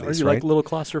about this at least, right? Are you like a little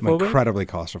claustrophobic? I'm incredibly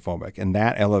claustrophobic. And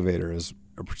that elevator is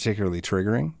particularly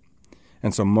triggering.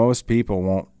 And so most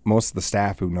of the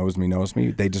staff who knows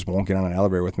me, they just won't get on an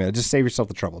elevator with me. Just save yourself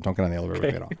the trouble. Don't get on the elevator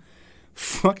with me at all.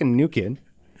 Fucking new kid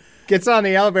gets on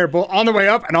the elevator both on the way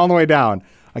up and on the way down.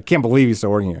 I can't believe he's still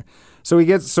working here. So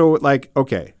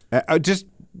okay,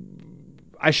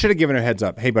 I should have given a heads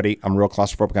up. Hey, buddy, I'm real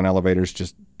claustrophobic on elevators.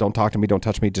 Just don't talk to me. Don't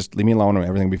touch me. Just leave me alone and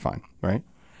everything will be fine, right?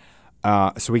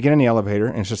 So we get in the elevator,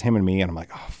 and it's just him and me, and I'm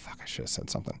like, oh, fuck, I should have said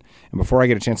something. And before I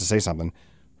get a chance to say something,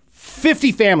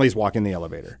 50 families walk in the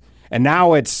elevator. And now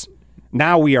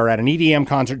we are at an EDM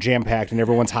concert jam-packed, and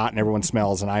everyone's hot and everyone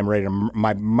smells, and I'm ready to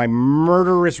my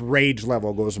murderous rage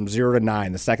level goes from 0 to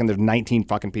 9 the second there's 19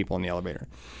 fucking people in the elevator.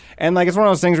 And like, it's one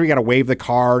of those things where you got to wave the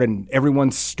card, and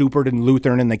everyone's stupid and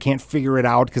Lutheran, and they can't figure it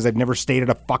out because they've never stayed at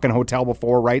a fucking hotel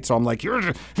before, right? So I'm like, here's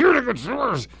the good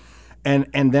stores. And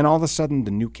then all of a sudden,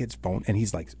 the new kid's phone, and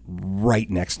he's like right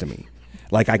next to me.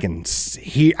 Like, I can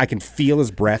feel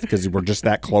his breath because we're just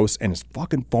that close, and his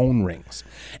fucking phone rings.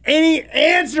 And he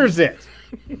answers it.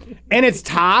 And it's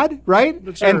Todd, right?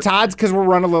 Sure. And Todd's, because we're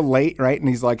running a little late, right? And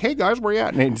he's like, hey, guys, where you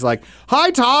at? And he's like, hi,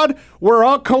 Todd.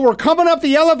 We're coming up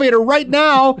the elevator right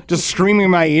now. Just screaming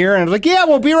in my ear. And I'm like, yeah,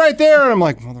 we'll be right there. And I'm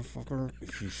like, motherfucker,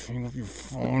 if you hang up your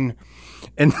phone.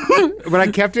 And but I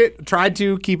tried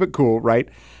to keep it cool, right?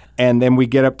 And then we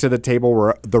get up to the table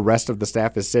where the rest of the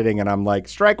staff is sitting, and I'm like,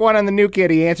 strike one on the new kid.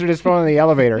 He answered his phone in the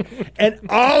elevator. And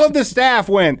all of the staff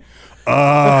went,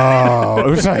 oh. It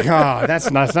was like, oh, that's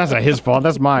not his fault.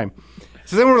 That's mine.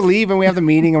 So then we're leaving. We have the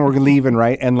meeting, and we're leaving,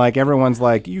 right? And like, everyone's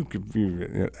like,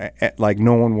 like,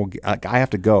 no one will. Like, I have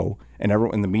to go, and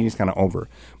the meeting's kind of over.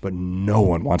 But no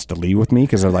one wants to leave with me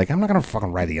because they're like, I'm not gonna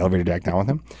fucking ride the elevator back down with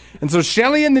him. And so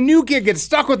Shelly and the new kid get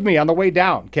stuck with me on the way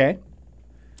down. Okay.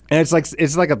 And it's like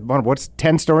what's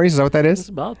 10 stories? Is that what that is? It's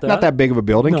about that. Not that big of a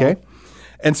building, okay?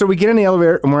 And so we get in the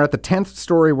elevator, and we're at the 10th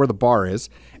story where the bar is,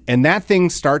 and that thing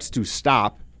starts to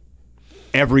stop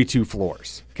every 2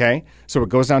 floors, okay? So it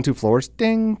goes down 2 floors,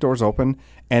 ding, doors open,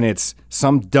 and it's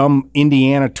some dumb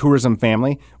Indiana tourism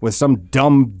family with some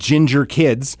dumb ginger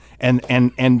kids,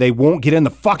 and they won't get in the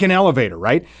fucking elevator,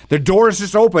 right? The doors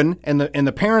just open, and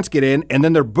the parents get in, and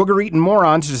then they're booger-eating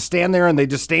morons just stand there, and they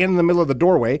just stand in the middle of the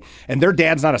doorway, and their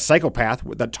dad's not a psychopath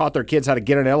that taught their kids how to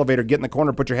get in an elevator, get in the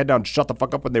corner, put your head down, shut the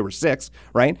fuck up when they were 6,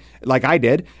 right? Like I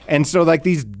did. And so like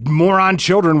these moron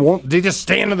children they just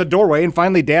stand in the doorway, and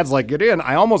finally dad's like, get in.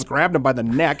 I almost grabbed him by the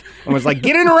neck and was like,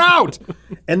 get in or out.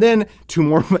 And then 2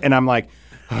 more, and I'm like,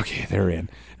 okay, they're in.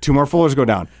 2 more floors go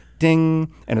down.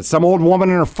 Ding. And it's some old woman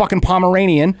in her fucking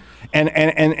Pomeranian. And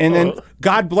then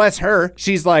God bless her.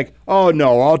 She's like, oh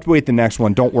no, I'll wait the next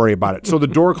one. Don't worry about it. So the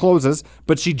door closes,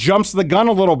 but she jumps the gun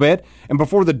a little bit. And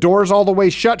before the door's all the way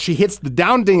shut, she hits the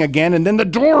down ding again. And then the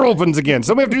door opens again.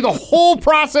 So we have to do the whole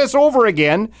process over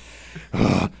again.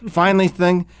 Finally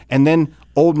thing. And then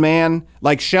old man,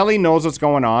 like Shelly knows what's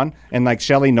going on, and like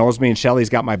Shelly knows me, and Shelly's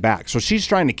got my back. So she's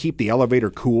trying to keep the elevator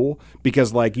cool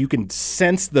because like you can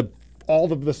sense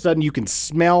all of a sudden you can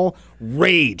smell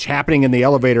rage happening in the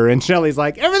elevator, and Shelly's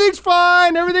like, everything's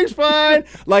fine,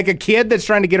 like a kid that's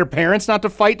trying to get her parents not to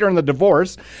fight during the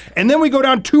divorce. And then we go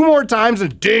down 2 more times,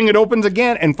 and ding, it opens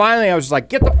again. And finally I was just like,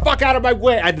 get the fuck out of my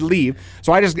way. I had to leave.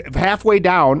 So I just halfway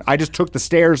down, I just took the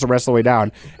stairs the rest of the way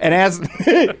down. And as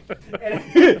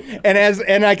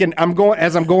I'm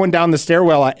going down the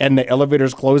stairwell and the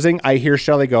elevator's closing, I hear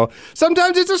Shelly go,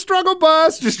 sometimes it's a struggle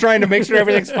bus, just trying to make sure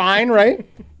everything's fine, right?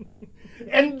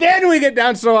 And then we get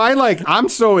down, so I'm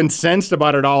so incensed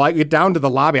about it all. I get down to the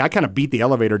lobby. I kind of beat the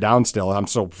elevator down still. I'm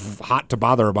so hot to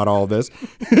bother about all of this.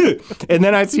 And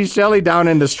then I see Shelly down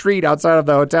in the street outside of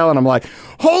the hotel, and I'm like,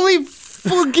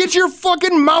 get your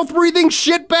fucking mouth-breathing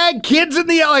shitbag kids in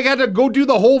the... I had to go do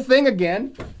the whole thing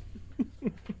again.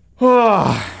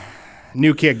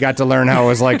 New kid got to learn how it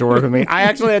was like to work with me. I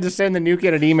actually had to send the new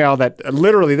kid an email that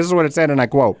literally, this is what it said, and I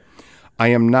quote, I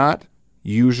am not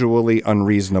usually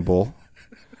unreasonable.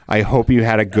 I hope you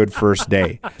had a good first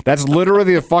day. That's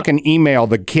literally the fucking email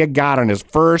the kid got on his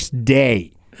first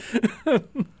day.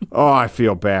 Oh, I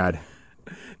feel bad.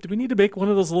 Do we need to make one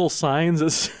of those little signs that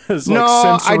says No,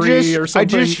 like sensory or I something?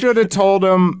 just should have told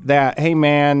him that, hey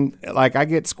man, like I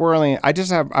get squirrely.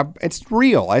 It's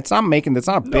real. It's not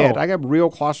a bit. I got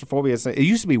real claustrophobia. It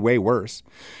used to be way worse,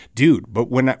 dude. But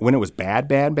when it was bad,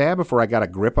 before I got a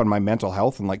grip on my mental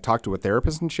health and like talked to a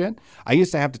therapist and shit, I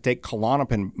used to have to take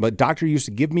Klonopin. But doctor used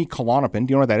to give me Klonopin.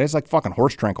 Do you know what that is? Like fucking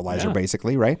horse tranquilizer,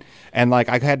 basically, right? And like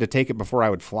I had to take it before I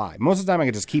would fly. Most of the time, I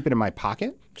could just keep it in my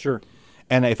pocket. Sure.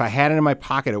 And if I had it in my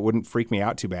pocket, it wouldn't freak me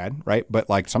out too bad, right? But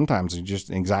like sometimes it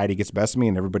just anxiety gets the best of me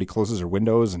and everybody closes their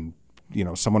windows and, you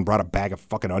know, someone brought a bag of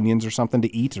fucking onions or something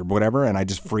to eat or whatever and I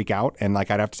just freak out and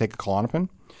like I'd have to take a Klonopin.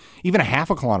 Even a half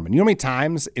a Klonopin. You know how many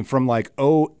times from like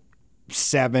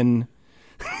 07,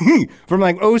 from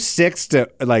like 06 to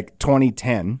like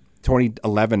 2010,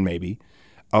 2011 maybe,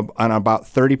 on about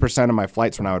 30% of my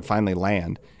flights when I would finally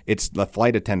land, it's the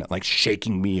flight attendant like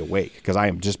shaking me awake because I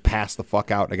am just passed the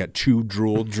fuck out. I got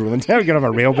drooling. I have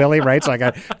a real belly, right? So I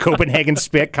got Copenhagen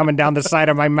spit coming down the side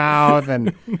of my mouth,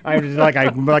 and I'm just like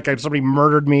somebody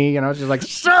murdered me. You know, she's like,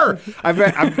 sure.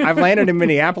 I've landed in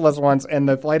Minneapolis once, and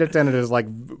the flight attendant is like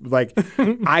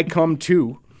I come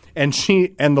to, and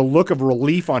the look of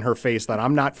relief on her face that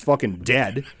I'm not fucking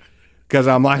dead. Because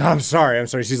I'm like, I'm sorry.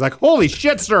 She's like, holy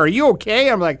shit, sir, are you okay?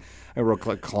 I'm like, I wrote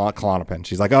Klonopin.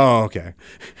 She's like, oh, okay.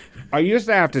 I used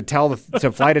to have to tell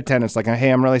to flight attendants, like, hey,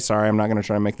 I'm really sorry. I'm not going to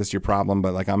try to make this your problem,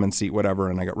 but like I'm in seat whatever,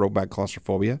 and I got rope back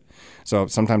claustrophobia. So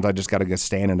sometimes I just got to go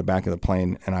stand in the back of the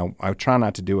plane, and I try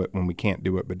not to do it when we can't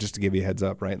do it, but just to give you a heads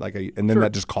up, right? Like, and then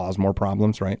that just caused more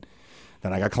problems, right?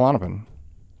 Then I got Klonopin.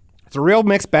 It's a real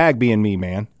mixed bag being me,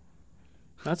 man.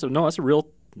 That's a real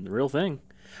thing.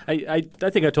 I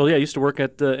think I told you I used to work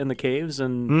in the caves,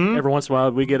 and every once in a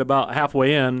while we get about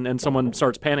halfway in and someone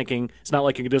starts panicking. It's not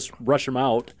like you can just rush them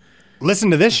out.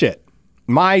 Listen to this shit.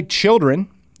 My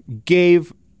children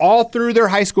gave all through their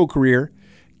high school career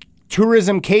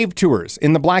tourism cave tours.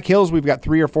 In the Black Hills, we've got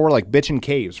 3 or 4 like bitchin'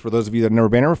 caves for those of you that have never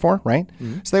been here before, right?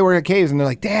 Mm-hmm. So they work at caves and they're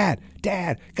like, Dad,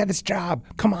 got this job.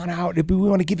 Come on out. We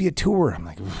want to give you a tour. I'm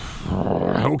like,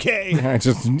 okay. I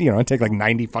just, I take like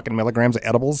 90 fucking milligrams of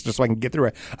edibles just so I can get through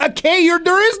it. Okay,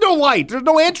 there is no light. There's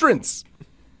no entrance.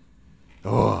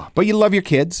 Oh, but you love your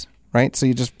kids, right? So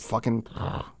you just fucking,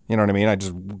 you know what I mean? I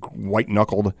just white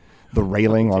knuckled the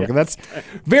railing. Like, that's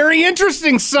very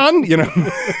interesting, son. All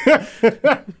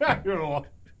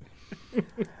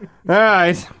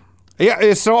right.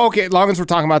 Yeah. So, okay, as long as we're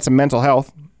talking about some mental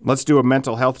health, let's do a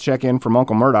mental health check-in from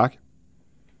Uncle Murdoch.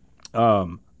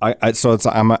 I'm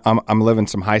living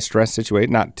some high stress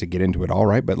situation, not to get into it all,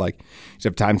 right? But like, you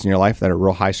have times in your life that are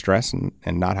real high stress and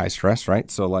not high stress,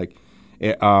 right? So like,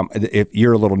 if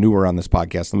you're a little newer on this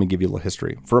podcast, let me give you a little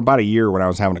history. For about a year when I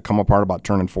was having to come apart about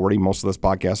turning 40, most of this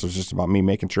podcast was just about me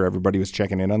making sure everybody was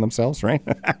checking in on themselves, right?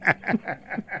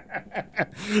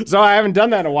 So I haven't done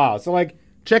that in a while. So like,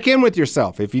 check in with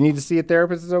yourself. If you need to see a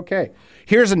therapist, it's okay.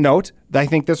 Here's a note that I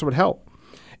think this would help.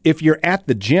 If you're at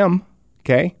the gym,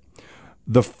 okay,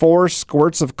 the 4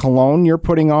 squirts of cologne you're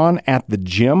putting on at the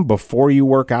gym before you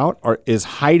work out is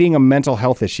hiding a mental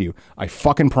health issue. I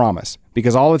fucking promise.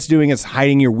 Because all it's doing is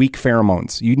hiding your weak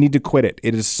pheromones. You need to quit it.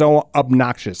 It is so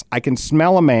obnoxious. I can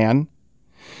smell a man.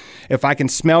 If I can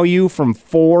smell you from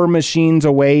 4 machines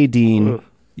away, Dean,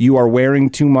 you are wearing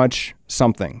too much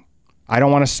something. I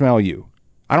don't want to smell you.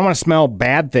 I don't want to smell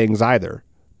bad things either.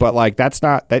 But like,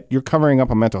 you're covering up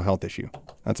a mental health issue.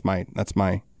 That's my.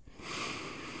 I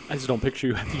just don't picture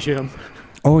you at the gym.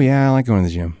 Oh yeah, I like going to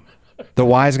the gym. The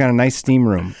Y's got a nice steam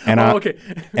room, and okay.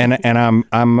 and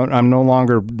I'm no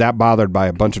longer that bothered by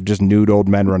a bunch of just nude old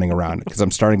men running around because I'm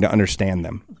starting to understand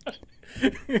them.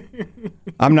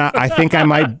 I'm not. I think I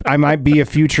might be a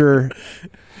future.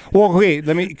 Well, wait.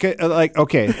 Let me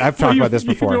okay. I've talked about this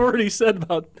before. You already said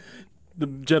about the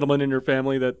gentlemen in your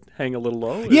family that hang a little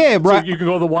low. Yeah, right. So you can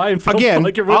go to the Y and feel again,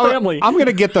 like your real family. I'm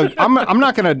gonna get the. I'm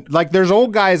not gonna like. There's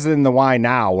old guys in the Y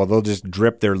now. Well, they'll just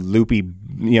drip their loopy,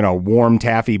 warm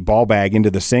taffy ball bag into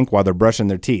the sink while they're brushing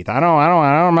their teeth. I'm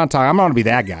not talking. I'm not gonna be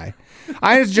that guy.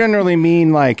 I just generally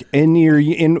mean like I'm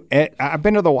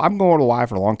going to the Y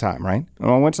for a long time, right?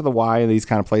 When I went to the Y, these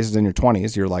kind of places in your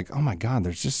 20s, you're like, oh my God,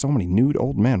 there's just so many nude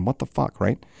old men. What the fuck,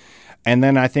 right? And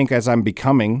then I think as I'm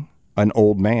becoming an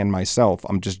old man myself,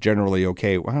 I'm just generally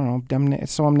okay. I don't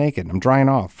know. I'm naked. I'm drying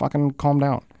off. Fucking calm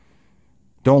down.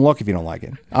 Don't look if you don't like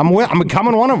it. I'm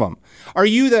becoming one of them. Are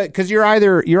you because you're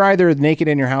either naked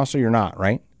in your house or you're not,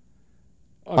 right?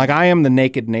 Like I am the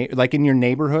naked, like in your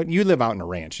neighborhood. You live out in a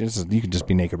ranch. You can just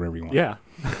be naked wherever you want. Yeah.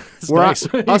 Us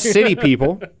city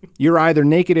people, you're either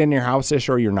naked in your house-ish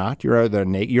or you're not.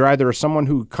 You're either someone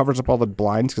who covers up all the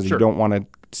blinds because you don't want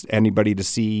anybody to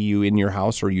see you in your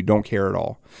house or you don't care at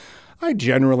all. I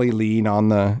generally lean on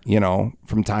the,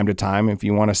 from time to time, if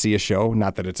you want to see a show,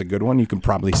 not that it's a good one, you can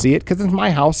probably see it because it's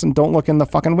my house and don't look in the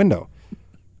fucking window.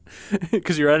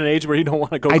 Because you're at an age where you don't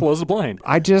want to go close the blind.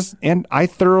 I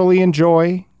thoroughly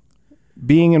enjoy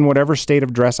being in whatever state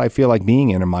of dress I feel like being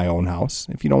in my own house.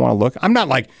 If you don't want to look, I'm not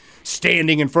like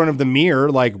standing in front of the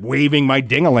mirror, like waving my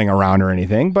ding-a-ling around or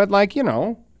anything, but like,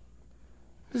 this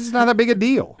is not that big a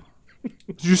deal.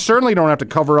 You certainly don't have to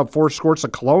cover up 4 squirts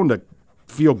of cologne to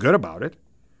feel good about it.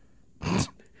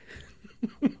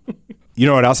 You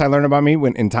know what else I learned about me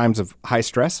in times of high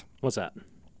stress? What's that?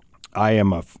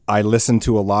 I listen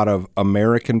to a lot of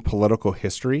American political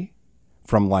history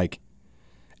from like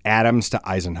Adams to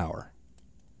Eisenhower.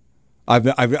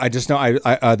 I just know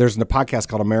there's a podcast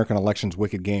called American Elections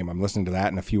Wicked Game. I'm listening to that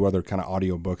and a few other kind of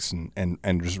audiobooks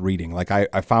and just reading. Like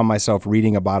I found myself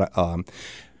reading about it.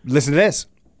 Listen to this.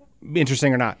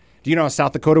 Interesting or not. Do you know how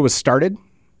South Dakota was started?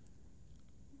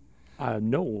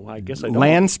 No, I guess I don't.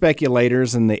 Land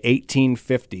speculators in the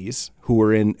 1850s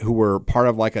who were part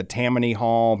of like a Tammany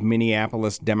Hall,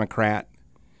 Minneapolis Democrat,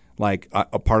 like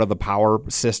a part of the power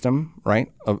system,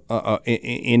 right?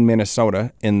 In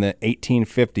Minnesota in the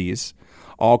 1850s,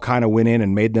 all kind of went in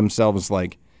and made themselves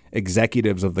like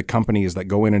executives of the companies that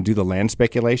go in and do the land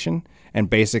speculation, and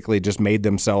basically just made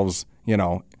themselves,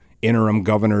 interim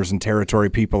governors and territory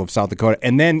people of South Dakota.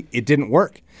 And then it didn't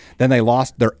work. Then they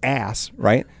lost their ass,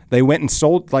 right? They went and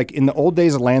sold, like in the old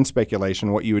days of land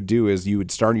speculation, what you would do is you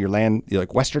would start your land,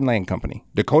 like Western Land Company,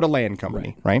 Dakota Land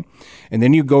Company, right? And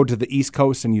then you go to the East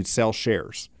Coast and you'd sell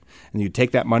shares. And you'd take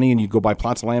that money and you'd go buy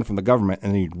plots of land from the government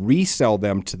and then you'd resell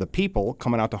them to the people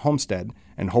coming out to homestead,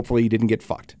 and hopefully you didn't get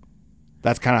fucked.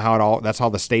 That's kind of how that's how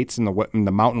the states in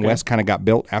the Mountain West kind of got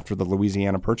built after the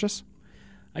Louisiana Purchase.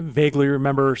 I vaguely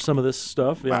remember some of this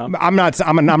stuff. Yeah. I'm not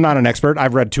an expert.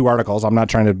 I've read 2 articles. I'm not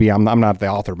trying to be. I'm not the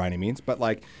author by any means. But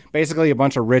like basically, a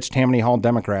bunch of rich Tammany Hall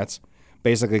Democrats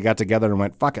basically got together and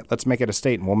went, "Fuck it, let's make it a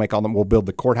state, and we'll build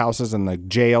the courthouses and the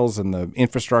jails and the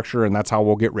infrastructure, and that's how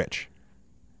we'll get rich."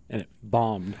 And it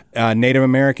bombed. Native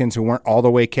Americans who weren't all the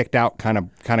way kicked out kind of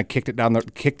kicked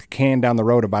the can down the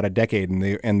road about a decade,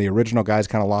 and the original guys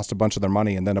kind of lost a bunch of their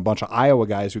money, and then a bunch of Iowa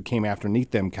guys who came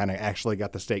underneath them kind of actually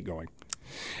got the state going.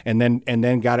 And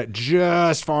then got it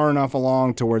just far enough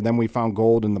along to where then we found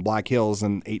gold in the Black Hills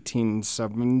in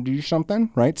 1870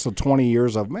 something, right? So 20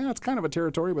 years of, man, it's kind of a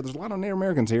territory, but there's a lot of Native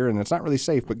Americans here and it's not really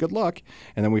safe, but good luck.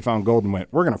 And then we found gold and went,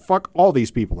 we're going to fuck all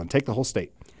these people and take the whole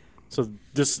state. So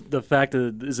the fact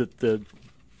that, is it the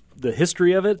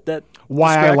history of it that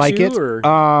why I like you, it? Or?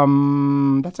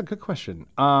 That's a good question.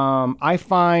 I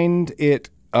find it,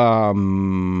 let's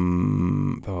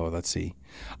see.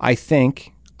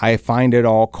 I find it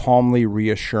all calmly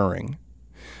reassuring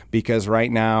because right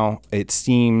now it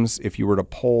seems if you were to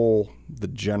poll the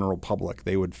general public,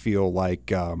 they would feel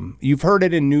like you've heard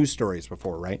it in news stories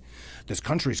before, right? This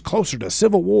country's closer to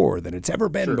civil war than it's ever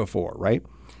been before, right?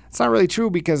 It's not really true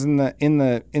because in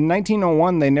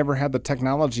 1901 they never had the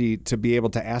technology to be able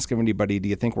to ask anybody, do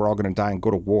you think we're all going to die and go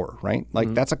to war, right?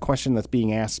 Like that's a question that's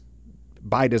being asked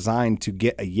by design to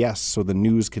get a yes so the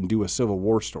news can do a Civil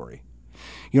War story.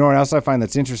 You know what else I find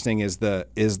that's interesting is the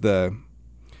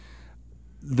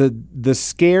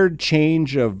scared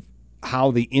change of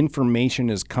how the information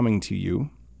is coming to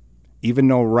you, even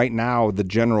though right now the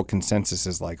general consensus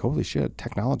is like, holy shit,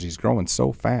 technology is growing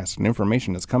so fast and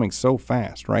information is coming so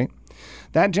fast, right?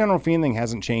 That general feeling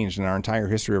hasn't changed in our entire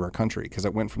history of our country because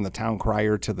it went from the town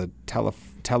crier to the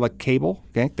telecable,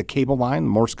 okay, the cable line,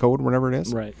 Morse code, whatever it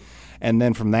is. Right. And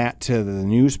then from that to the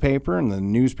newspaper, and the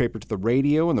newspaper to the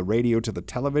radio, and the radio to the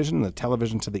television, and the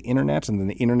television to the internet, and then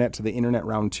the internet to the internet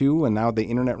round 2, and now the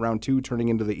internet round 2 turning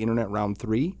into the internet round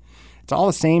 3. It's all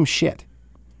the same shit.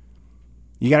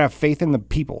 You got to have faith in the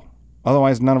people.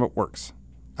 Otherwise, none of it works.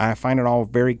 I find it all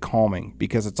very calming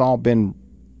because it's all been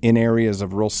in areas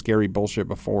of real scary bullshit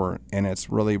before, and it's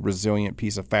really resilient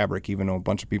piece of fabric, even though a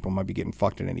bunch of people might be getting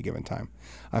fucked at any given time.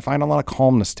 I find a lot of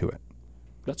calmness to it.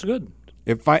 That's good.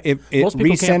 It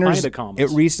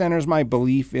recenters my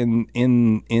belief in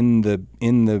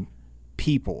the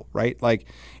people, right? Like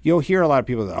you'll hear a lot of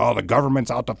people that, oh, the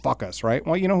government's out to fuck us, right?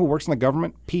 Well, you know who works in the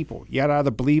government? People. You gotta either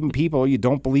believe in people or you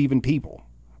don't believe in people.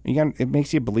 It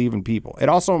makes you believe in people. It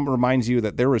also reminds you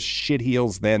that there was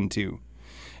shitheels then too.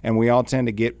 And we all tend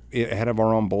to get ahead of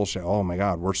our own bullshit. Oh my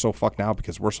God, we're so fucked now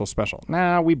because we're so special.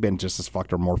 Nah, we've been just as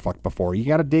fucked or more fucked before. You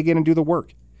gotta dig in and do the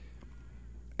work.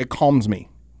 It calms me.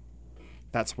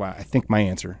 That's why I think my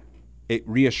answer. It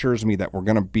reassures me that we're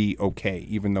going to be okay,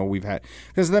 even though we've had.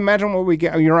 Because imagine what we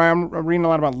get. I'm reading a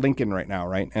lot about Lincoln right now,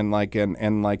 right? And like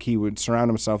he would surround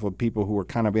himself with people who were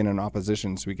kind of in an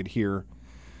opposition, so he could hear,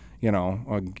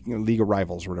 League of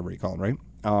Rivals or whatever you call it, right?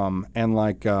 And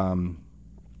like,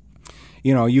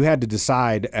 you had to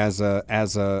decide as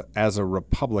a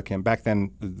Republican. Back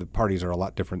then, the parties are a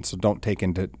lot different, so don't take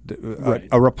into Right.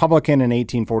 a Republican in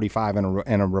 1845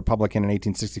 and a Republican in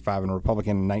 1865 and a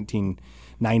Republican in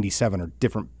 1997 are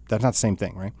different. That's not the same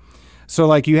thing, right? So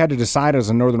like you had to decide as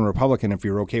a Northern Republican if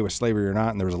you were okay with slavery or not,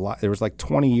 and there was like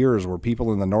 20 years where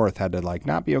people in the North had to like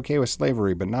not be okay with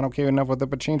slavery, but not okay enough with it,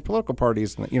 but change political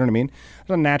parties. You know what I mean? It's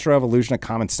a natural evolution of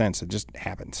common sense. It just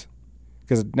happens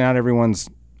because not everyone's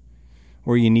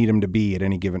where you need them to be at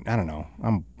any given. I don't know.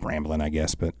 I'm rambling, I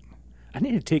guess, but I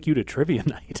need to take you to trivia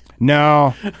night.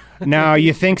 no,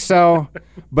 you think so?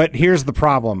 But here's the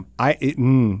problem. Let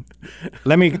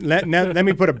me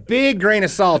put a big grain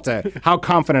of salt to how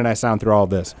confident I sound through all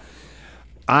this.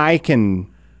 I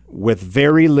can, with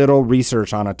very little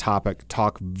research on a topic,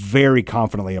 talk very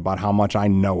confidently about how much I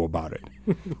know about it.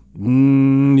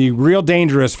 You're real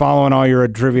dangerous following all your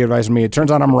trivia advice from me. It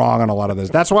turns out I'm wrong on a lot of this.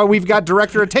 That's why we've got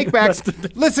director of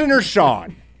Takebacks, listener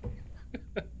Sean.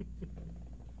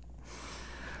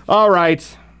 All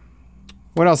right.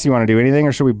 What else do you want to do? Anything,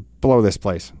 or should we blow this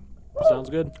place? Sounds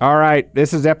good. All right.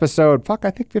 This is episode,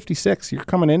 I think 56. You're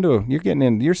getting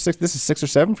in. You're 6. This is 6 or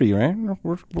 7 for you, right?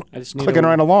 We're I just need clicking to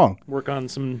right along. Work on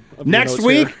some of your Next notes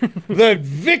week, here. the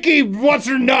Vicky What's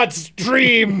Her Nuts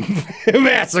Dream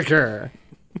Massacre.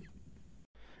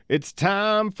 It's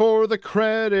time for the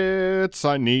credits.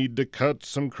 I need to cut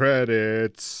some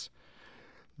credits.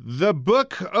 The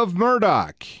Book of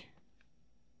Murdoch.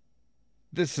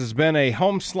 This has been a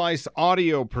Home Slice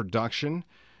audio production.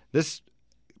 This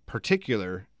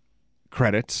particular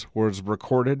credits was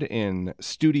recorded in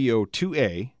Studio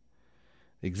 2A.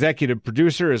 The executive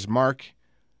producer is Mark.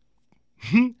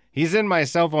 He's in my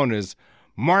cell phone as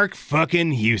Mark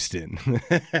fucking Houston.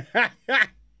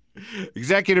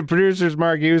 Executive producer is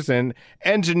Mark Houston.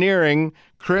 Engineering,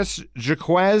 Chris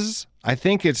Jaquez. I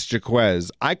think it's Jaquez.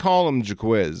 I call him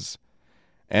Jaquiz.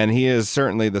 And he is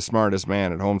certainly the smartest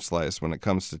man at Home Slice when it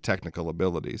comes to technical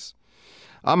abilities.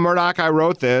 I'm Murdoch. I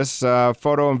wrote this.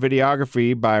 Photo and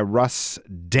videography by Russ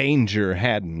Danger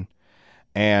Haddon.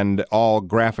 And all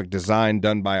graphic design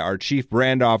done by our chief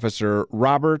brand officer,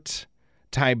 Robert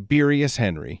Tiberius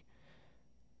Henry.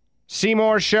 See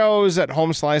more shows at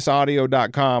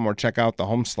homesliceaudio.com or check out the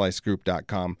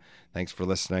homeslicegroup.com. Thanks for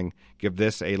listening. Give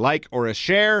this a like or a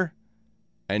share,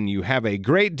 and you have a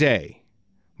great day.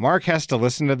 Mark has to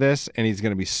listen to this, and he's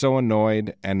going to be so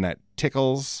annoyed, and that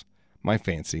tickles my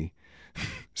fancy.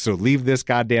 So leave this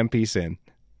goddamn piece in.